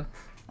feeder.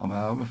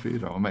 I'm a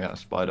feeder. I'll make that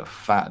spider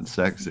fat and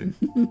sexy.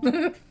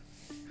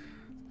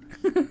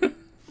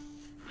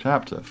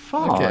 Chapter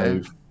 5.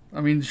 Okay.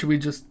 I mean, should we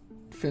just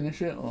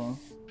finish it or?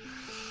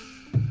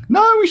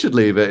 No, we should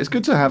leave it. It's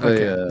good to have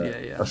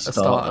Okay. a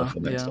starter for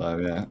next yeah.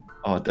 time. Yeah.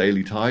 Oh,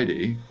 daily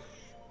tidy.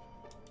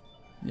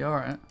 Yeah, all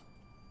right.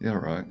 Yeah,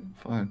 right.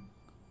 Fine.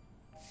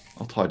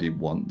 I'll tidy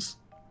once.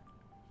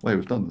 Wait,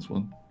 we've done this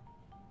one.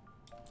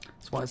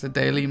 That's why it's a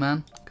daily,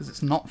 man. Because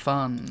it's not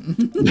fun.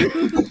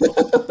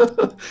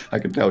 I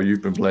can tell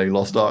you've been playing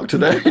Lost Ark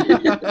today.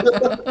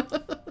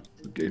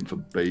 It's a game for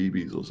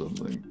babies or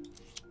something.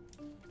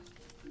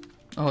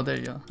 Oh, there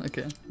you are.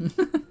 Okay.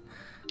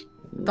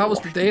 That was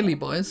the daily,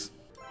 boys.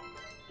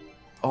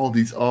 Oh,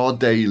 these are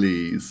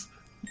dailies.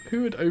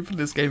 Who would open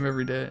this game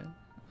every day?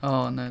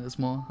 Oh, no, there's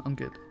more. I'm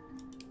good.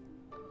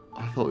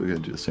 I thought we were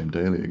going to do the same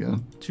daily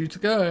again. 2 to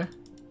go.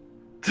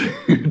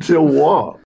 Till what?